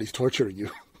when somebody's torturing you.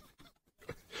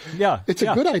 It's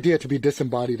a good idea to be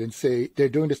disembodied and say, they're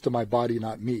doing this to my body,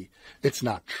 not me. It's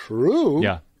not true,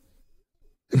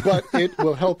 but it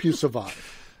will help you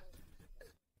survive.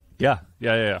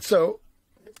 Yeah. So,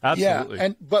 Absolutely. yeah,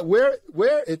 but where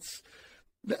it's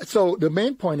so the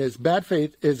main point is bad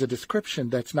faith is a description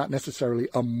that's not necessarily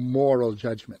a moral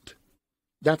judgment.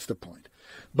 That's the point.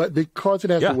 But because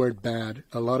it has the word bad,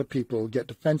 a lot of people get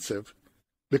defensive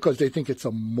because they think it's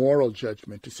a moral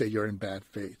judgment to say you're in bad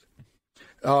faith.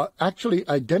 Actually,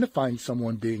 identifying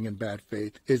someone being in bad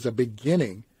faith is a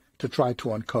beginning to try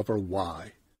to uncover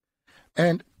why.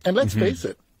 And let's face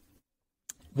it,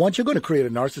 once you're going to create a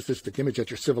narcissistic image that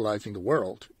you're civilizing the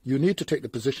world, you need to take the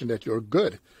position that you're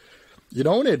good. You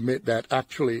don't admit that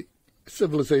actually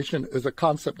civilization is a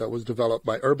concept that was developed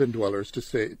by urban dwellers to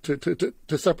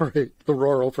separate the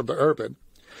rural from the urban.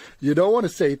 You don't want to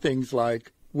say things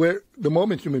like, where the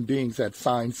moment human beings had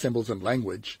signs, symbols, and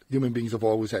language, human beings have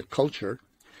always had culture.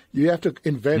 You have to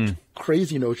invent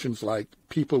crazy notions like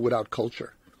people without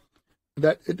culture.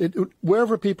 That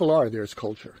wherever people are, there's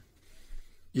culture.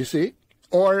 You see?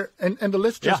 And the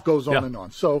list just goes on and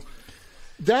on. So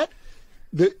that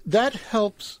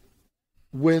helps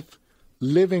with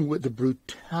living with the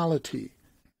brutality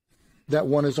that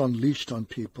one has unleashed on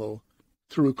people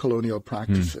through colonial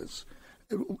practices.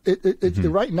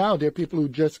 Right now, there are people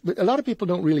who a lot of people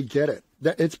don't really get it.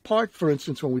 That it's part, for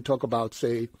instance, when we talk about,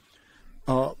 say,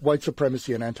 white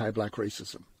supremacy and anti-black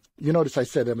racism. You notice I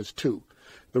said them as two.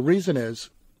 The reason is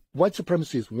white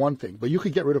supremacy is one thing, but you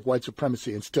could get rid of white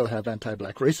supremacy and still have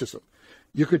anti-black racism.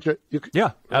 You could,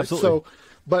 absolutely. So,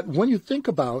 but when you think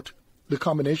about the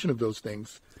combination of those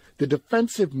things, the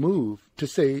defensive move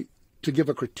to give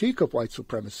a critique of white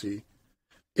supremacy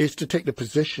is to take the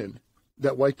position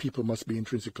that white people must be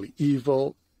intrinsically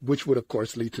evil, which would, of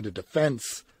course, lead to the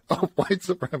defense of white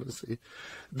supremacy.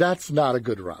 That's not a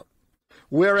good route.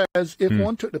 Whereas if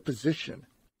one took the position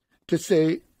to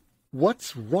say,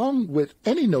 what's wrong with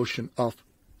any notion of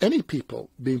any people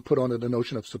being put under the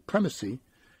notion of supremacy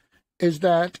is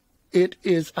that it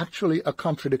is actually a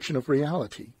contradiction of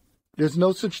reality. There's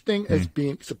no such thing as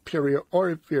being superior or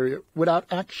inferior without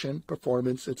action,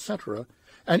 performance, etc.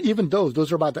 And even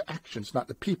those are about the actions, not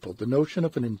the people. The notion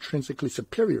of an intrinsically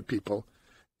superior people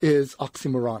is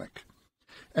oxymoronic.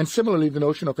 And similarly, the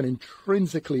notion of an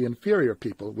intrinsically inferior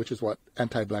people, which is what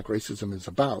anti-black racism is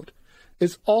about,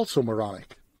 is also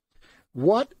moronic.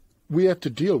 What we have to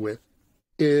deal with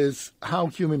is how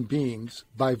human beings,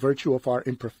 by virtue of our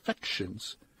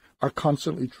imperfections, are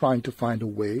constantly trying to find a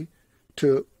way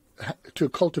to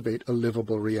cultivate a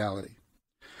livable reality.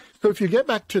 So if you get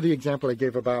back to the example I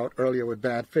gave about earlier with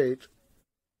bad faith,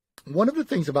 one of the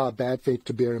things about bad faith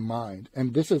to bear in mind,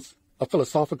 and this is a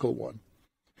philosophical one,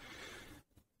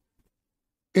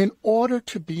 in order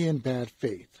to be in bad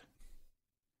faith,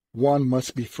 one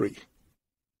must be free.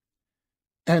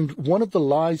 And one of the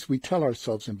lies we tell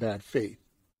ourselves in bad faith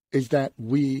is that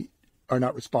we are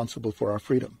not responsible for our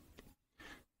freedom.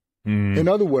 In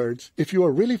other words, if you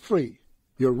are really free,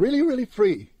 you're really, really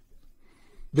free,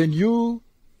 then you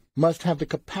must have the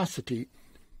capacity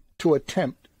to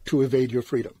attempt to evade your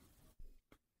freedom.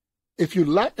 If you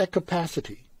lack that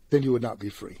capacity, then you would not be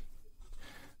free.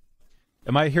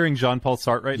 Am I hearing Jean-Paul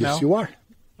Sartre right now? Yes, you are.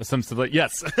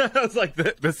 Yes. I was like,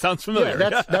 this sounds familiar.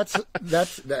 Yeah,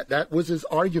 that was his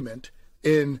argument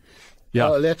in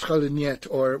L'être le niet,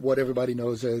 or what everybody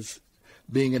knows as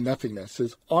being in nothingness.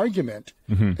 His argument,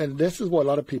 and this is what a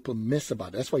lot of people miss about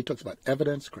it, that's why he talks about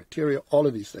evidence, criteria, all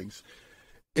of these things,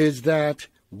 is that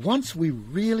once we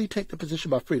really take the position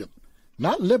about freedom,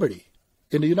 not liberty.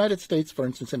 In the United States, for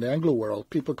instance, in the Anglo world,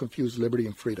 people confuse liberty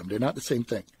and freedom. They're not the same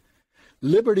thing.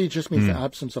 Liberty just means the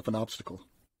absence of an obstacle.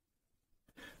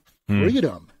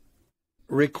 Freedom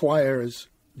requires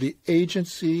the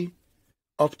agency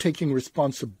of taking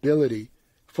responsibility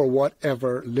for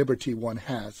whatever liberty one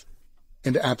has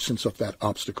in the absence of that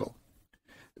obstacle.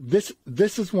 This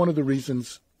is one of the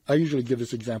reasons I usually give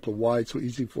this example why it's so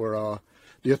easy for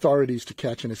the authorities to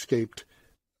catch and escape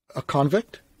a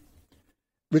convict.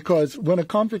 Because when a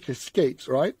convict escapes,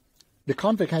 right, the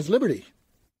convict has liberty.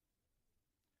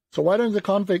 So why doesn't the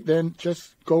convict then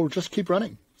just keep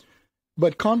running?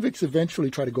 But convicts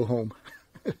eventually try to go home,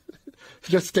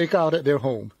 just stake out at their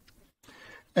home.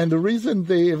 And the reason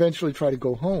they eventually try to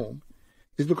go home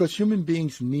is because human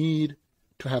beings need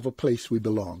to have a place we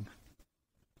belong.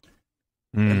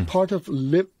 And part of,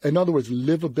 in other words,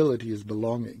 livability is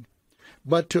belonging.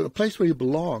 But to a place where you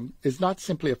belong is not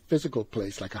simply a physical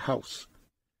place like a house.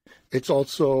 It's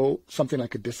also something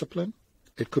like a discipline.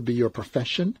 It could be your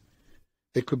profession.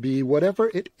 It could be whatever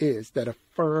it is that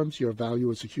affirms your value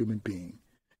as a human being.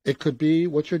 It could be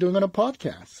what you're doing on a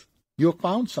podcast. You have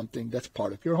found something that's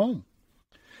part of your home.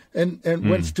 And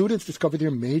when students discover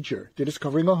their major, they're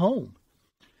discovering a home.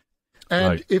 And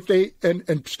right. if they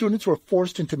and students who are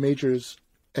forced into majors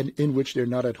and in which they're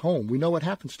not at home, we know what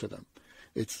happens to them.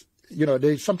 It's,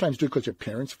 they sometimes do because their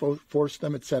parents force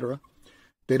them, etc.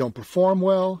 They don't perform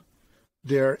well.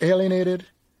 They're alienated,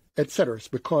 etc. It's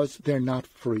because they're not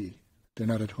free. They're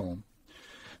not at home.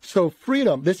 So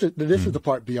freedom, this is the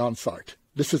part beyond Sartre.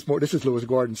 This is Lewis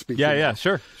Gordon speaking. Yeah,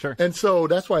 sure. And so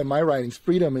that's why in my writings,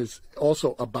 freedom is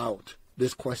also about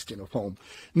this question of home.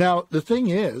 Now, the thing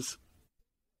is,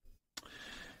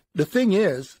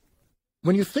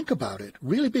 when you think about it,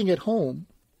 really being at home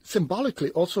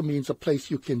symbolically also means a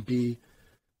place you can be,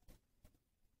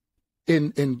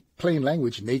 in plain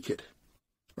language, naked,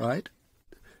 right?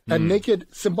 And naked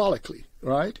symbolically,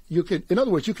 right? You can, in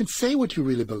other words, you can say what you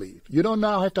really believe. You don't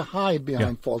now have to hide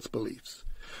behind false beliefs.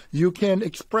 You can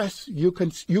express, you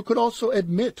could also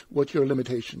admit what your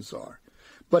limitations are.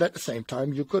 But at the same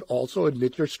time, you could also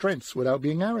admit your strengths without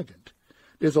being arrogant.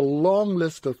 There's a long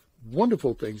list of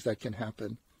wonderful things that can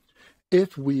happen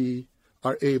if we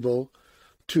are able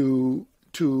to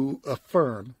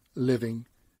affirm living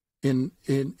in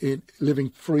living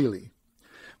freely.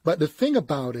 But the thing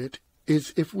about it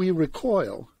is, if we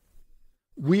recoil,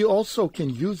 we also can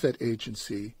use that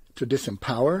agency to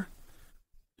disempower,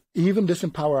 even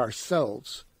disempower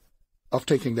ourselves of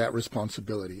taking that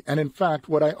responsibility. And in fact,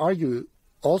 what I argue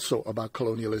also about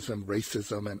colonialism,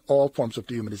 racism, and all forms of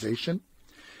dehumanization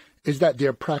is that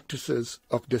they're practices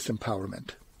of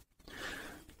disempowerment.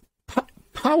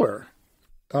 Power,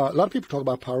 a lot of people talk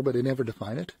about power, but they never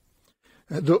define it.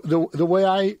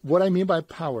 What I mean by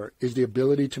power is the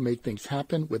ability to make things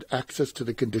happen with access to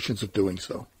the conditions of doing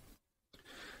so.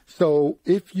 So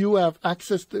if you have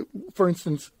access to, for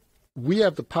instance, we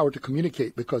have the power to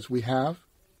communicate because we have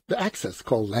the access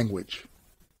called language.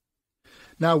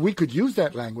 Now, we could use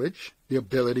that language, the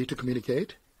ability to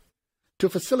communicate, to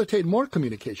facilitate more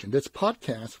communication. This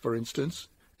podcast, for instance,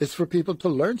 is for people to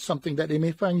learn something that they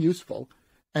may find useful.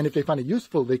 And if they find it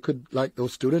useful, they could, like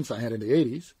those students I had in the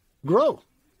 80s, grow.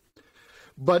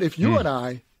 But if you and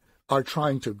I are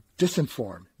trying to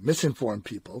misinform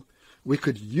people, we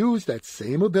could use that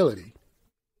same ability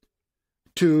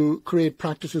to create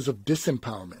practices of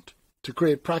disempowerment, to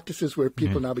create practices where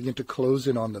people now begin to close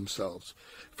in on themselves,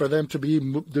 for them to be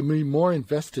more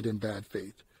invested in bad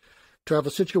faith, to have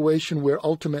a situation where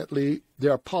ultimately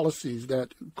there are policies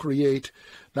that create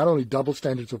not only double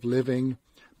standards of living,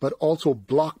 but also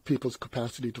block people's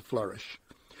capacity to flourish.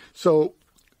 So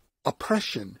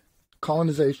oppression,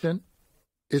 colonization,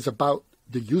 is about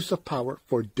the use of power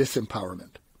for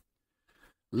disempowerment.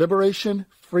 Liberation,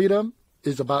 freedom,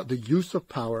 is about the use of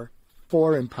power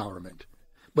for empowerment.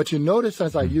 But you notice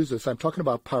as I use this, I'm talking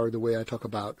about power the way I talk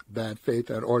about bad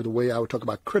faith, or the way I would talk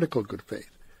about critical good faith.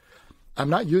 I'm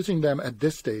not using them at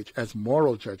this stage as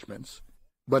moral judgments,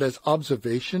 but as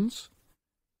observations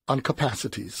on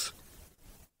capacities.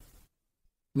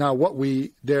 Now,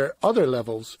 there are other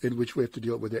levels in which we have to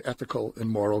deal with the ethical and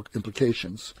moral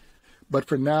implications. But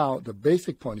for now, the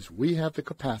basic point is we have the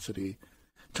capacity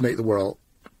to make the world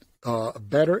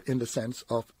better in the sense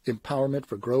of empowerment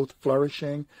for growth,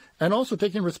 flourishing, and also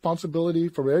taking responsibility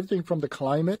for everything from the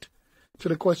climate to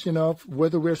the question of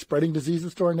whether we're spreading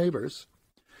diseases to our neighbors.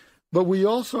 But we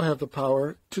also have the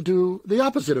power to do the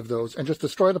opposite of those and just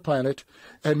destroy the planet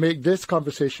and make this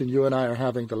conversation you and I are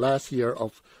having the last year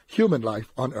of human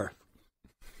life on Earth.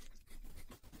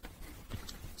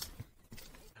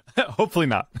 Hopefully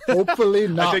not. Hopefully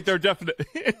not. I think there are definitely.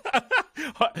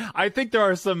 I think there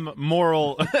are some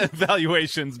moral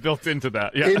evaluations built into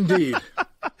that. Yeah. Indeed.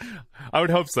 I would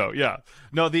hope so. Yeah.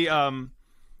 No.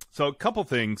 So a couple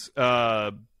things.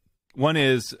 One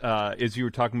is you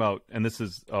were talking about, and this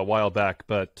is a while back,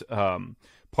 but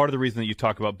part of the reason that you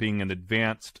talk about being an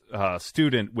advanced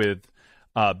student with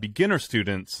beginner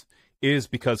students is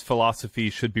because philosophy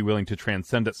should be willing to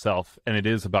transcend itself, and it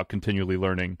is about continually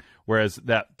learning. Whereas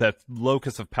that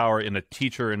locus of power in a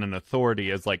teacher and an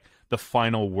authority as like the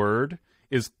final word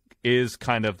is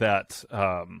kind of that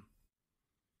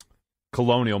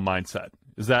colonial mindset.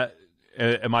 Is that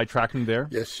am I tracking there?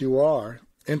 Yes, you are.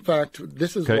 In fact,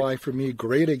 this is why, for me,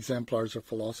 great exemplars of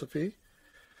philosophy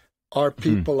are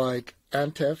people like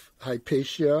Antef,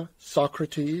 Hypatia,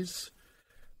 Socrates,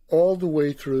 all the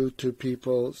way through to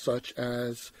people such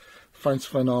as Frantz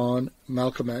Fanon,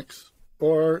 Malcolm X,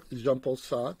 or Jean-Paul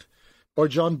Sartre, or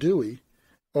John Dewey,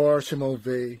 or Simone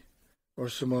Weil, or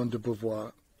Simone de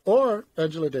Beauvoir, or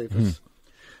Angela Davis.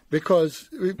 Because,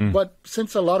 but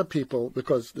since a lot of people,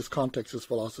 because this context is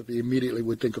philosophy, immediately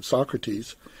would think of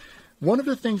Socrates, one of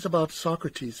the things about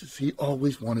Socrates is he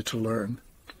always wanted to learn.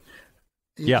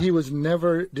 He was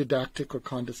never didactic or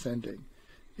condescending.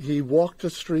 He walked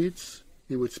the streets.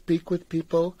 He would speak with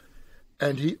people,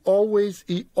 and he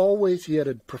had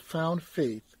a profound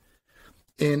faith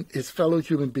in his fellow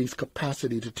human beings'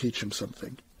 capacity to teach him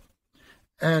something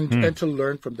and to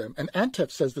learn from them. And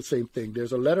Antef says the same thing.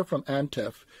 There's a letter from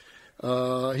Antef.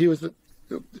 He was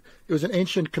an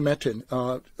ancient Kemetan.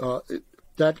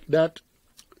 That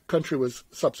country was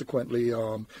subsequently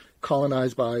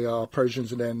colonized by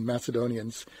Persians and then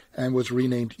Macedonians and was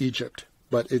renamed Egypt,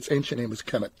 but its ancient name was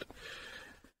Kemet.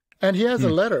 And he has a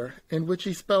letter in which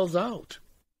he spells out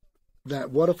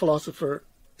that what a philosopher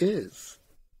is.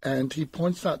 And he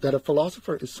points out that a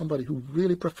philosopher is somebody who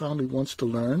really profoundly wants to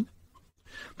learn,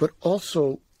 but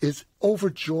also is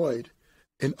overjoyed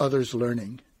in others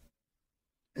learning.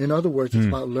 In other words, it's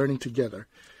about learning together.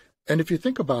 And if you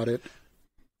think about it,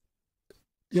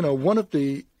 one of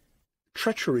the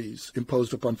treacheries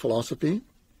imposed upon philosophy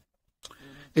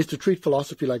is to treat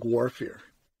philosophy like warfare.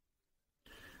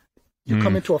 You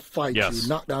come into a fight, you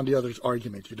knock down the other's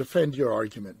argument, you defend your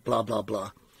argument, blah, blah,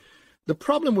 blah. The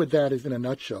problem with that is, in a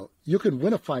nutshell, you can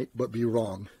win a fight but be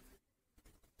wrong.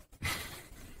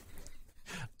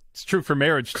 It's true for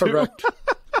marriage, too. Correct.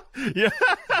 Yeah.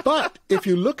 But if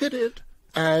you look at it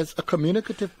as a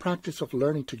communicative practice of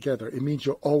learning together, it means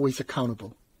you're always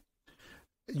accountable.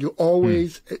 You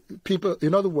always, people,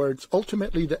 in other words,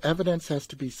 ultimately the evidence has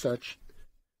to be such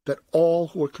that all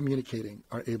who are communicating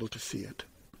are able to see it.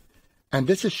 And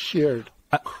this is shared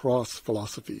across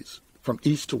philosophies, from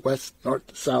east to west, north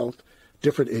to south,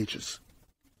 different ages.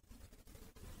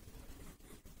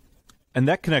 And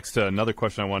that connects to another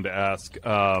question I wanted to ask,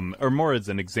 or more as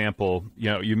an example.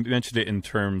 You mentioned it in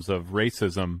terms of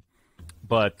racism,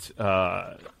 but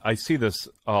I see this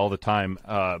all the time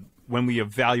when we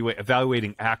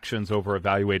evaluating actions over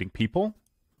evaluating people,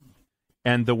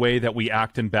 and the way that we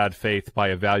act in bad faith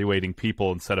by evaluating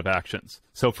people instead of actions.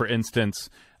 So, for instance,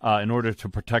 in order to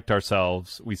protect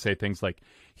ourselves, we say things like,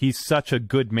 "He's such a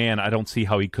good man. I don't see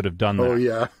how he could have done that." Oh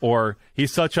yeah. Or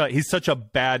he's such a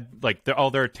bad, like,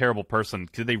 they're a terrible person.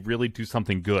 Did they really do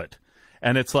something good?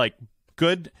 And it's like,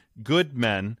 good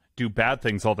men do bad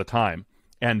things all the time,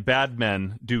 and bad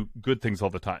men do good things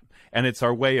all the time. And it's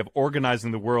our way of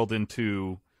organizing the world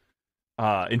into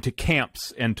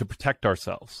camps and to protect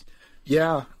ourselves.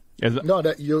 Yeah. No,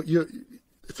 that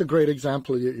it's a great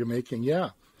example you're making.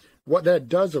 Yeah. What that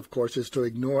does, of course, is to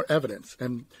ignore evidence.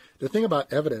 And the thing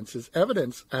about evidence is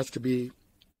evidence has to be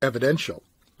evidential.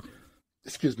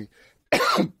 Excuse me.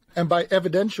 And by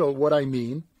evidential, what I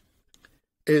mean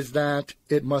is that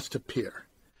it must appear.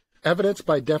 Evidence,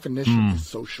 by definition, is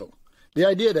social. The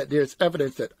idea that there's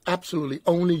evidence that absolutely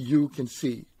only you can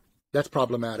see, that's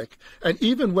problematic. And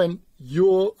even when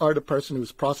you are the person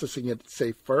who's processing it,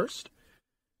 say, first,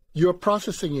 you're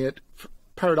processing it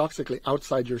paradoxically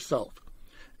outside yourself.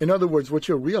 In other words, what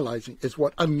you're realizing is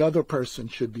what another person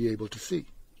should be able to see.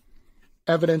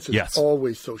 Evidence is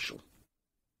always social.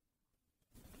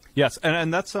 Yes,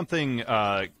 and that's something,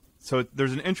 so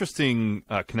there's an interesting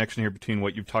connection here between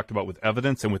what you've talked about with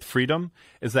evidence and with freedom,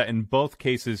 is that in both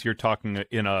cases you're talking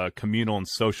in a communal and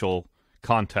social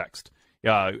context.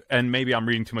 And maybe I'm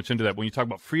reading too much into that. When you talk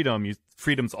about freedom,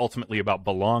 freedom's ultimately about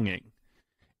belonging.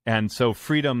 And so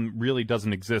freedom really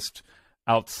doesn't exist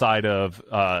outside of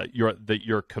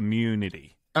your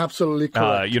community. Absolutely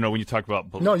correct. When you talk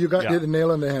about... No, you got the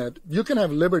nail on the head. You can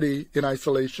have liberty in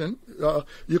isolation.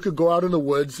 You could go out in the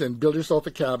woods and build yourself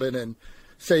a cabin and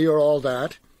say you're all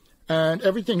that. And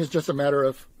everything is just a matter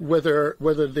of whether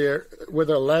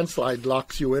a landslide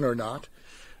locks you in or not.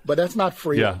 But that's not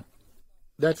freedom. Yeah.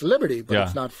 That's liberty, but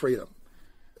it's not freedom.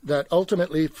 That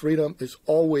ultimately freedom is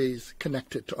always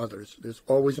connected to others. There's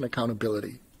always an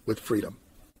accountability with freedom.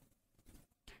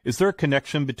 Is there a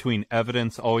connection between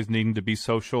evidence always needing to be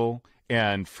social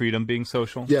and freedom being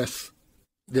social? Yes.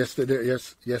 Yes, there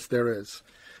is.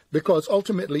 Because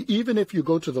ultimately, even if you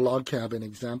go to the log cabin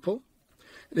example,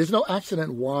 there's no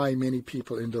accident why many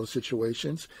people in those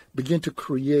situations begin to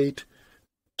create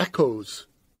echoes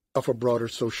of a broader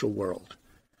social world.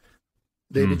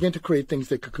 They begin to create things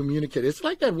that could communicate. It's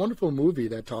like that wonderful movie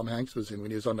that Tom Hanks was in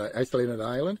when he was on the isolated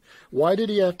island. Why did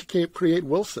he have to create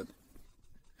Wilson?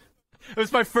 It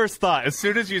was my first thought. As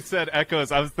soon as you said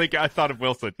echoes, I thought of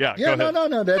Wilson. Yeah, go ahead.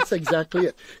 No, that's exactly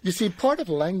it. You see, part of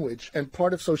language and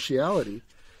part of sociality,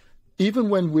 even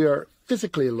when we're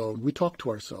physically alone, we talk to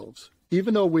ourselves.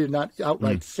 Even though we're not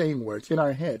outright saying words, in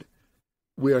our head,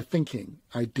 we are thinking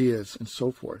ideas and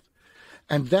so forth.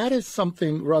 And that is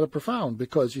something rather profound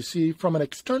because, you see, from an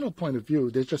external point of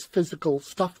view, there's just physical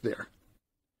stuff there.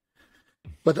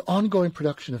 But the ongoing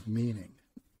production of meaning,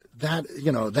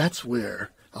 that's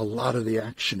where a lot of the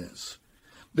action is.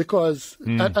 Because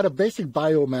at a basic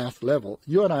biomass level,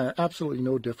 you and I are absolutely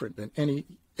no different than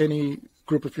any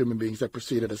group of human beings that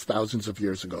preceded us thousands of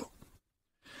years ago.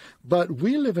 But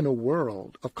we live in a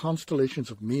world of constellations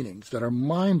of meanings that are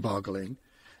mind-boggling,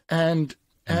 and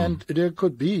there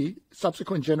could be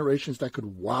subsequent generations that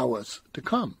could wow us to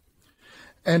come.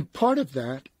 And part of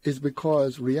that is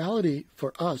because reality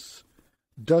for us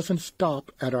doesn't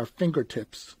stop at our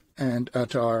fingertips and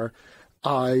at our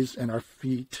eyes and our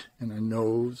feet and our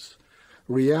nose.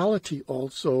 Reality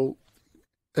also,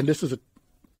 and this is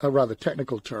a rather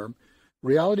technical term,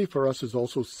 reality for us is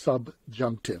also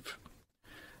subjunctive.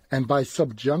 And by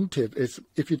subjunctive, is,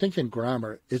 if you think in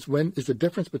grammar, is the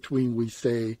difference between we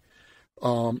say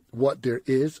what there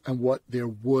is and what there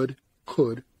would,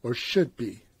 could, or should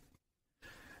be.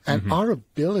 And our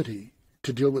ability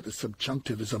to deal with the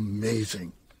subjunctive is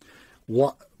amazing.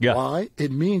 Why?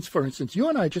 It means, for instance, you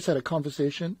and I just had a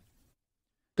conversation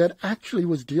that actually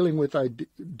was dealing with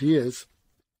ideas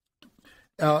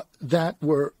that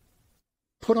were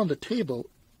put on the table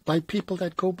by people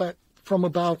that go back from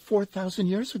about 4,000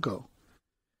 years ago.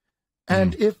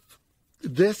 And if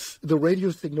the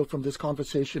radio signal from this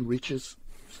conversation reaches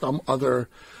some other,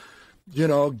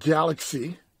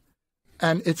 galaxy,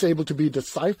 and it's able to be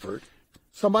deciphered,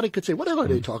 somebody could say, what are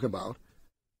they talking about?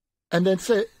 And then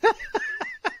say,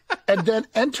 and then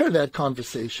enter that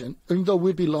conversation, even though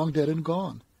we'd be long dead and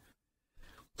gone.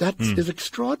 That is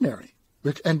extraordinary.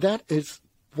 And that is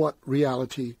what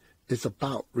reality is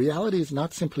about. Reality is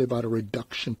not simply about a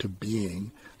reduction to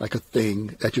being, like a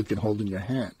thing that you can hold in your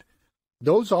hand.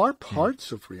 Those are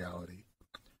parts of reality.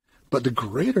 But the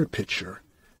greater picture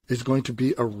is going to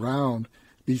be around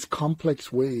these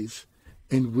complex ways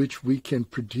in which we can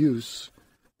produce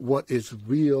what is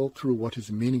real through what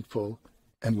is meaningful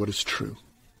and what is true.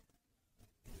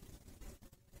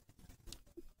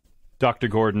 Dr.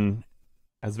 Gordon,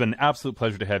 has been an absolute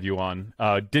pleasure to have you on.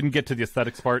 Didn't get to the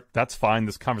aesthetics part. That's fine.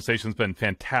 This conversation's been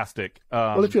fantastic.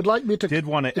 Well, if you'd like me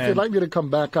to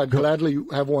come back, I'd gladly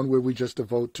have one where we just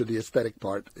devote to the aesthetic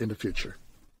part in the future.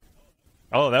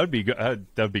 Oh, that would be good.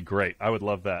 That would be great. I would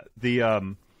love that.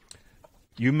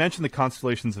 You mentioned the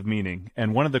constellations of meaning,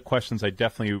 and one of the questions I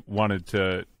definitely wanted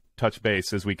to touch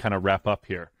base as we kind of wrap up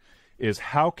here is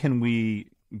how can we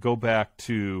go back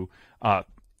to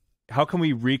how can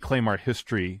we reclaim our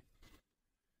history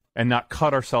and not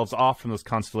cut ourselves off from those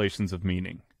constellations of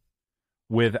meaning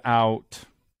without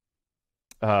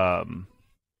bringing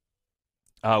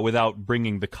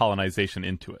the colonization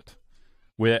into it?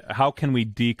 How can we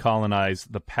decolonize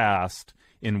the past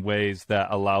in ways that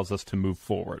allows us to move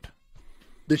forward?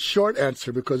 The short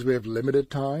answer, because we have limited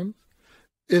time,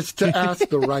 is to ask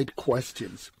the right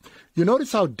questions. You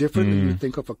notice how differently you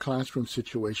think of a classroom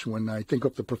situation when I think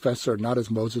of the professor not as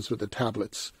Moses with the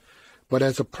tablets, but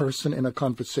as a person in a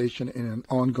conversation in an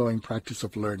ongoing practice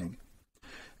of learning.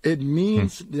 It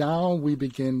means now we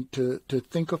begin to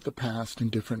think of the past in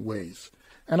different ways.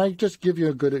 And I just give you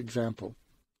a good example.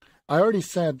 I already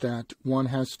said that one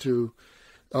has to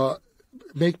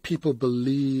make people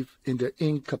believe in their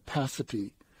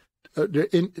incapacity, their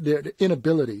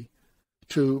inability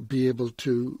to be able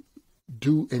to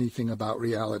do anything about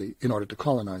reality in order to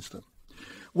colonize them.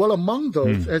 Well, among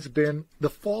those has been the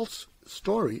false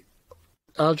story.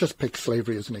 I'll just pick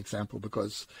slavery as an example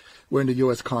because we're in the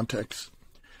U.S. context.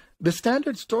 The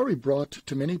standard story brought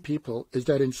to many people is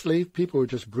that enslaved people were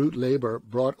just brute labor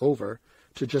brought over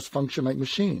to just function like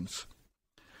machines.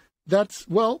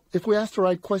 Well, if we ask the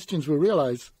right questions, we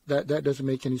realize that that doesn't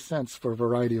make any sense for a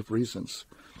variety of reasons.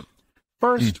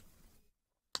 First,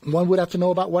 one would have to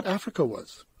know about what Africa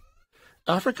was.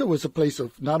 Africa was a place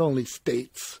of not only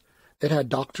states. It had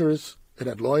doctors, it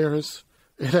had lawyers,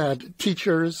 it had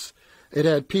teachers, it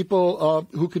had people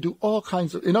who could do all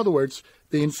kinds of... In other words,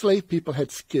 the enslaved people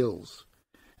had skills.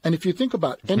 And if you think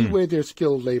about anywhere there's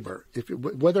skilled labor,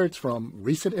 whether it's from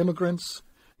recent immigrants,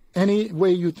 any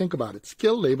way you think about it,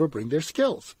 skilled labor bring their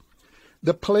skills.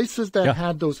 The places that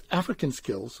had those African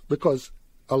skills, because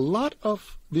a lot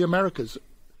of the Americas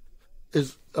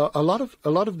is a lot of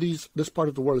this part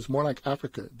of the world is more like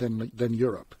Africa than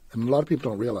Europe, and a lot of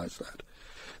people don't realize that.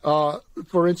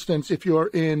 For instance, if you're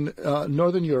in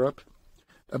Northern Europe,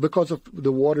 because of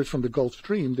the waters from the Gulf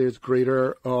Stream, there's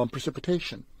greater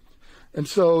precipitation. And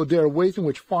so there are ways in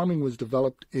which farming was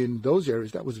developed in those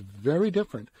areas that was very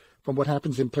different from what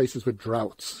happens in places with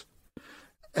droughts.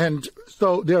 And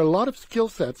so there are a lot of skill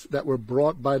sets that were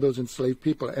brought by those enslaved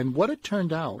people. And what it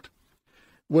turned out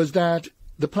was that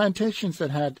the plantations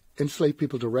that had enslaved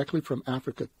people directly from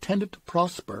Africa tended to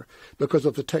prosper because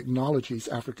of the technologies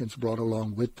Africans brought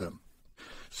along with them.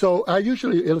 So I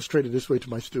usually illustrate it this way to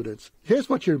my students. Here's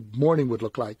what your morning would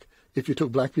look like if you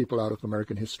took black people out of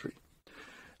American history.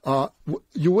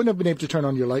 You wouldn't have been able to turn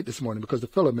on your light this morning because the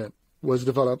filament was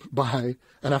developed by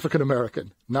an African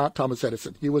American, not Thomas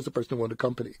Edison. He was the person who owned the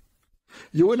company.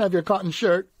 You wouldn't have your cotton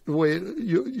shirt the way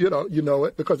you know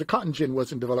it, because the cotton gin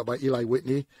wasn't developed by Eli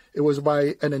Whitney. It was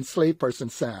by an enslaved person,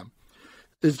 Sam.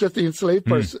 It's just the enslaved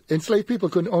person. Enslaved people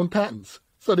couldn't own patents.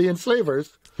 So the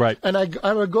enslavers, right? And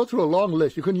I would go through a long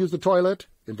list. You couldn't use the toilet,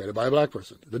 invented by a black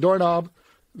person. The doorknob,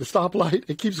 the stoplight,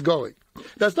 it keeps going.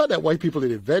 That's not that white people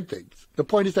didn't invent things. The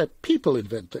point is that people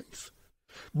invent things.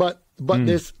 But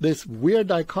this weird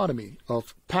dichotomy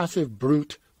of passive,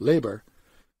 brute labor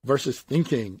versus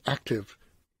thinking, active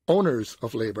owners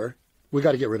of labor, we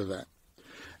got to get rid of that.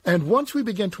 And once we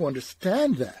begin to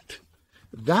understand that,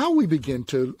 now we begin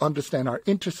to understand our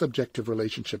intersubjective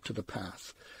relationship to the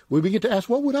past. We begin to ask,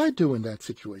 what would I do in that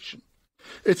situation?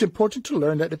 It's important to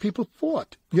learn that the people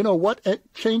fought. You know, what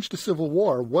changed the Civil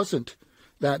War wasn't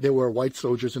that there were white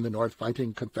soldiers in the North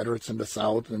fighting Confederates in the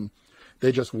South and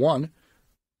they just won.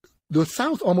 The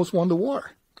South almost won the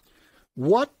war.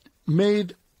 What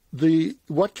kept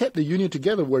the Union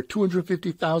together were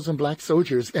 250,000 black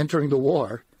soldiers entering the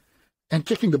war and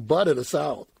kicking the butt of the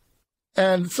South.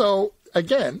 And so,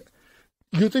 again,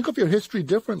 you think of your history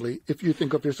differently if you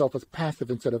think of yourself as passive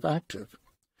instead of active.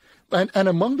 And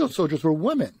among those soldiers were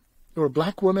women. There were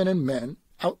black women and men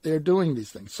out there doing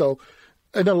these things. So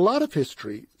in a lot of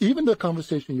history, even the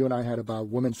conversation you and I had about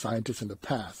women scientists in the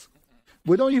past,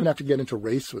 we don't even have to get into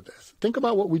race with this. Think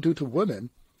about what we do to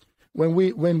women when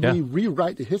we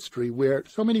rewrite the history, where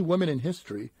so many women in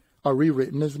history are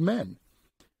rewritten as men.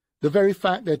 The very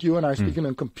fact that you and I are speaking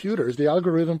on computers, the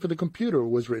algorithm for the computer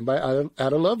was written by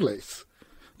Ada Lovelace,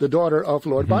 the daughter of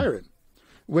Lord Byron.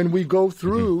 When we go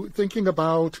through thinking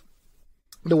about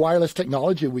the wireless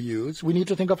technology we use, we need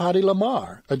to think of Hedy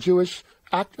Lamarr, a Jewish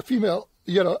female,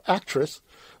 actress,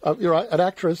 an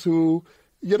actress who,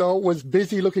 was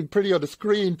busy looking pretty on the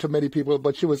screen to many people,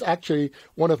 but she was actually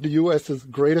one of the U.S.'s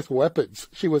greatest weapons.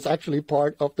 She was actually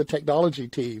part of the technology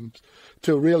team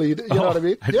to really, you know what I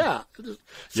mean? Yeah.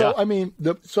 So, I mean,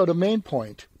 the main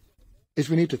point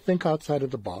is we need to think outside of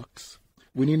the box.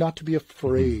 We need not to be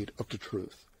afraid of the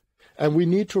truth. And we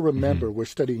need to remember we're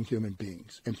studying human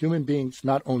beings. And human beings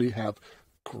not only have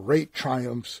great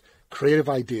triumphs, creative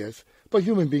ideas, but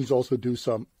human beings also do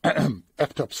some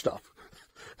effed up stuff.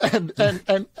 And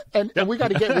we got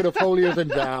to get rid of holier than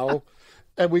thou,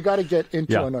 and we got to get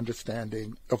into an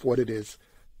understanding of what it is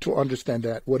to understand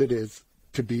what it is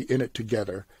to be in it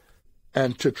together,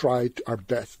 and to try our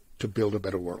best to build a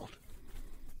better world.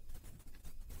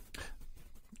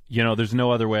 There's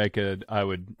no other way I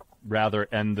would rather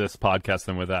end this podcast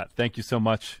than with that. Thank you so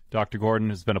much, Dr.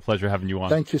 Gordon. It's been a pleasure having you on.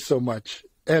 Thank you so much.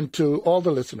 And to all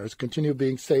the listeners, continue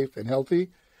being safe and healthy,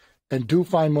 and do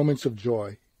find moments of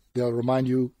joy. They'll remind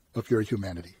you of your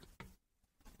humanity.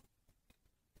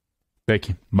 Thank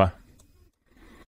you. Bye.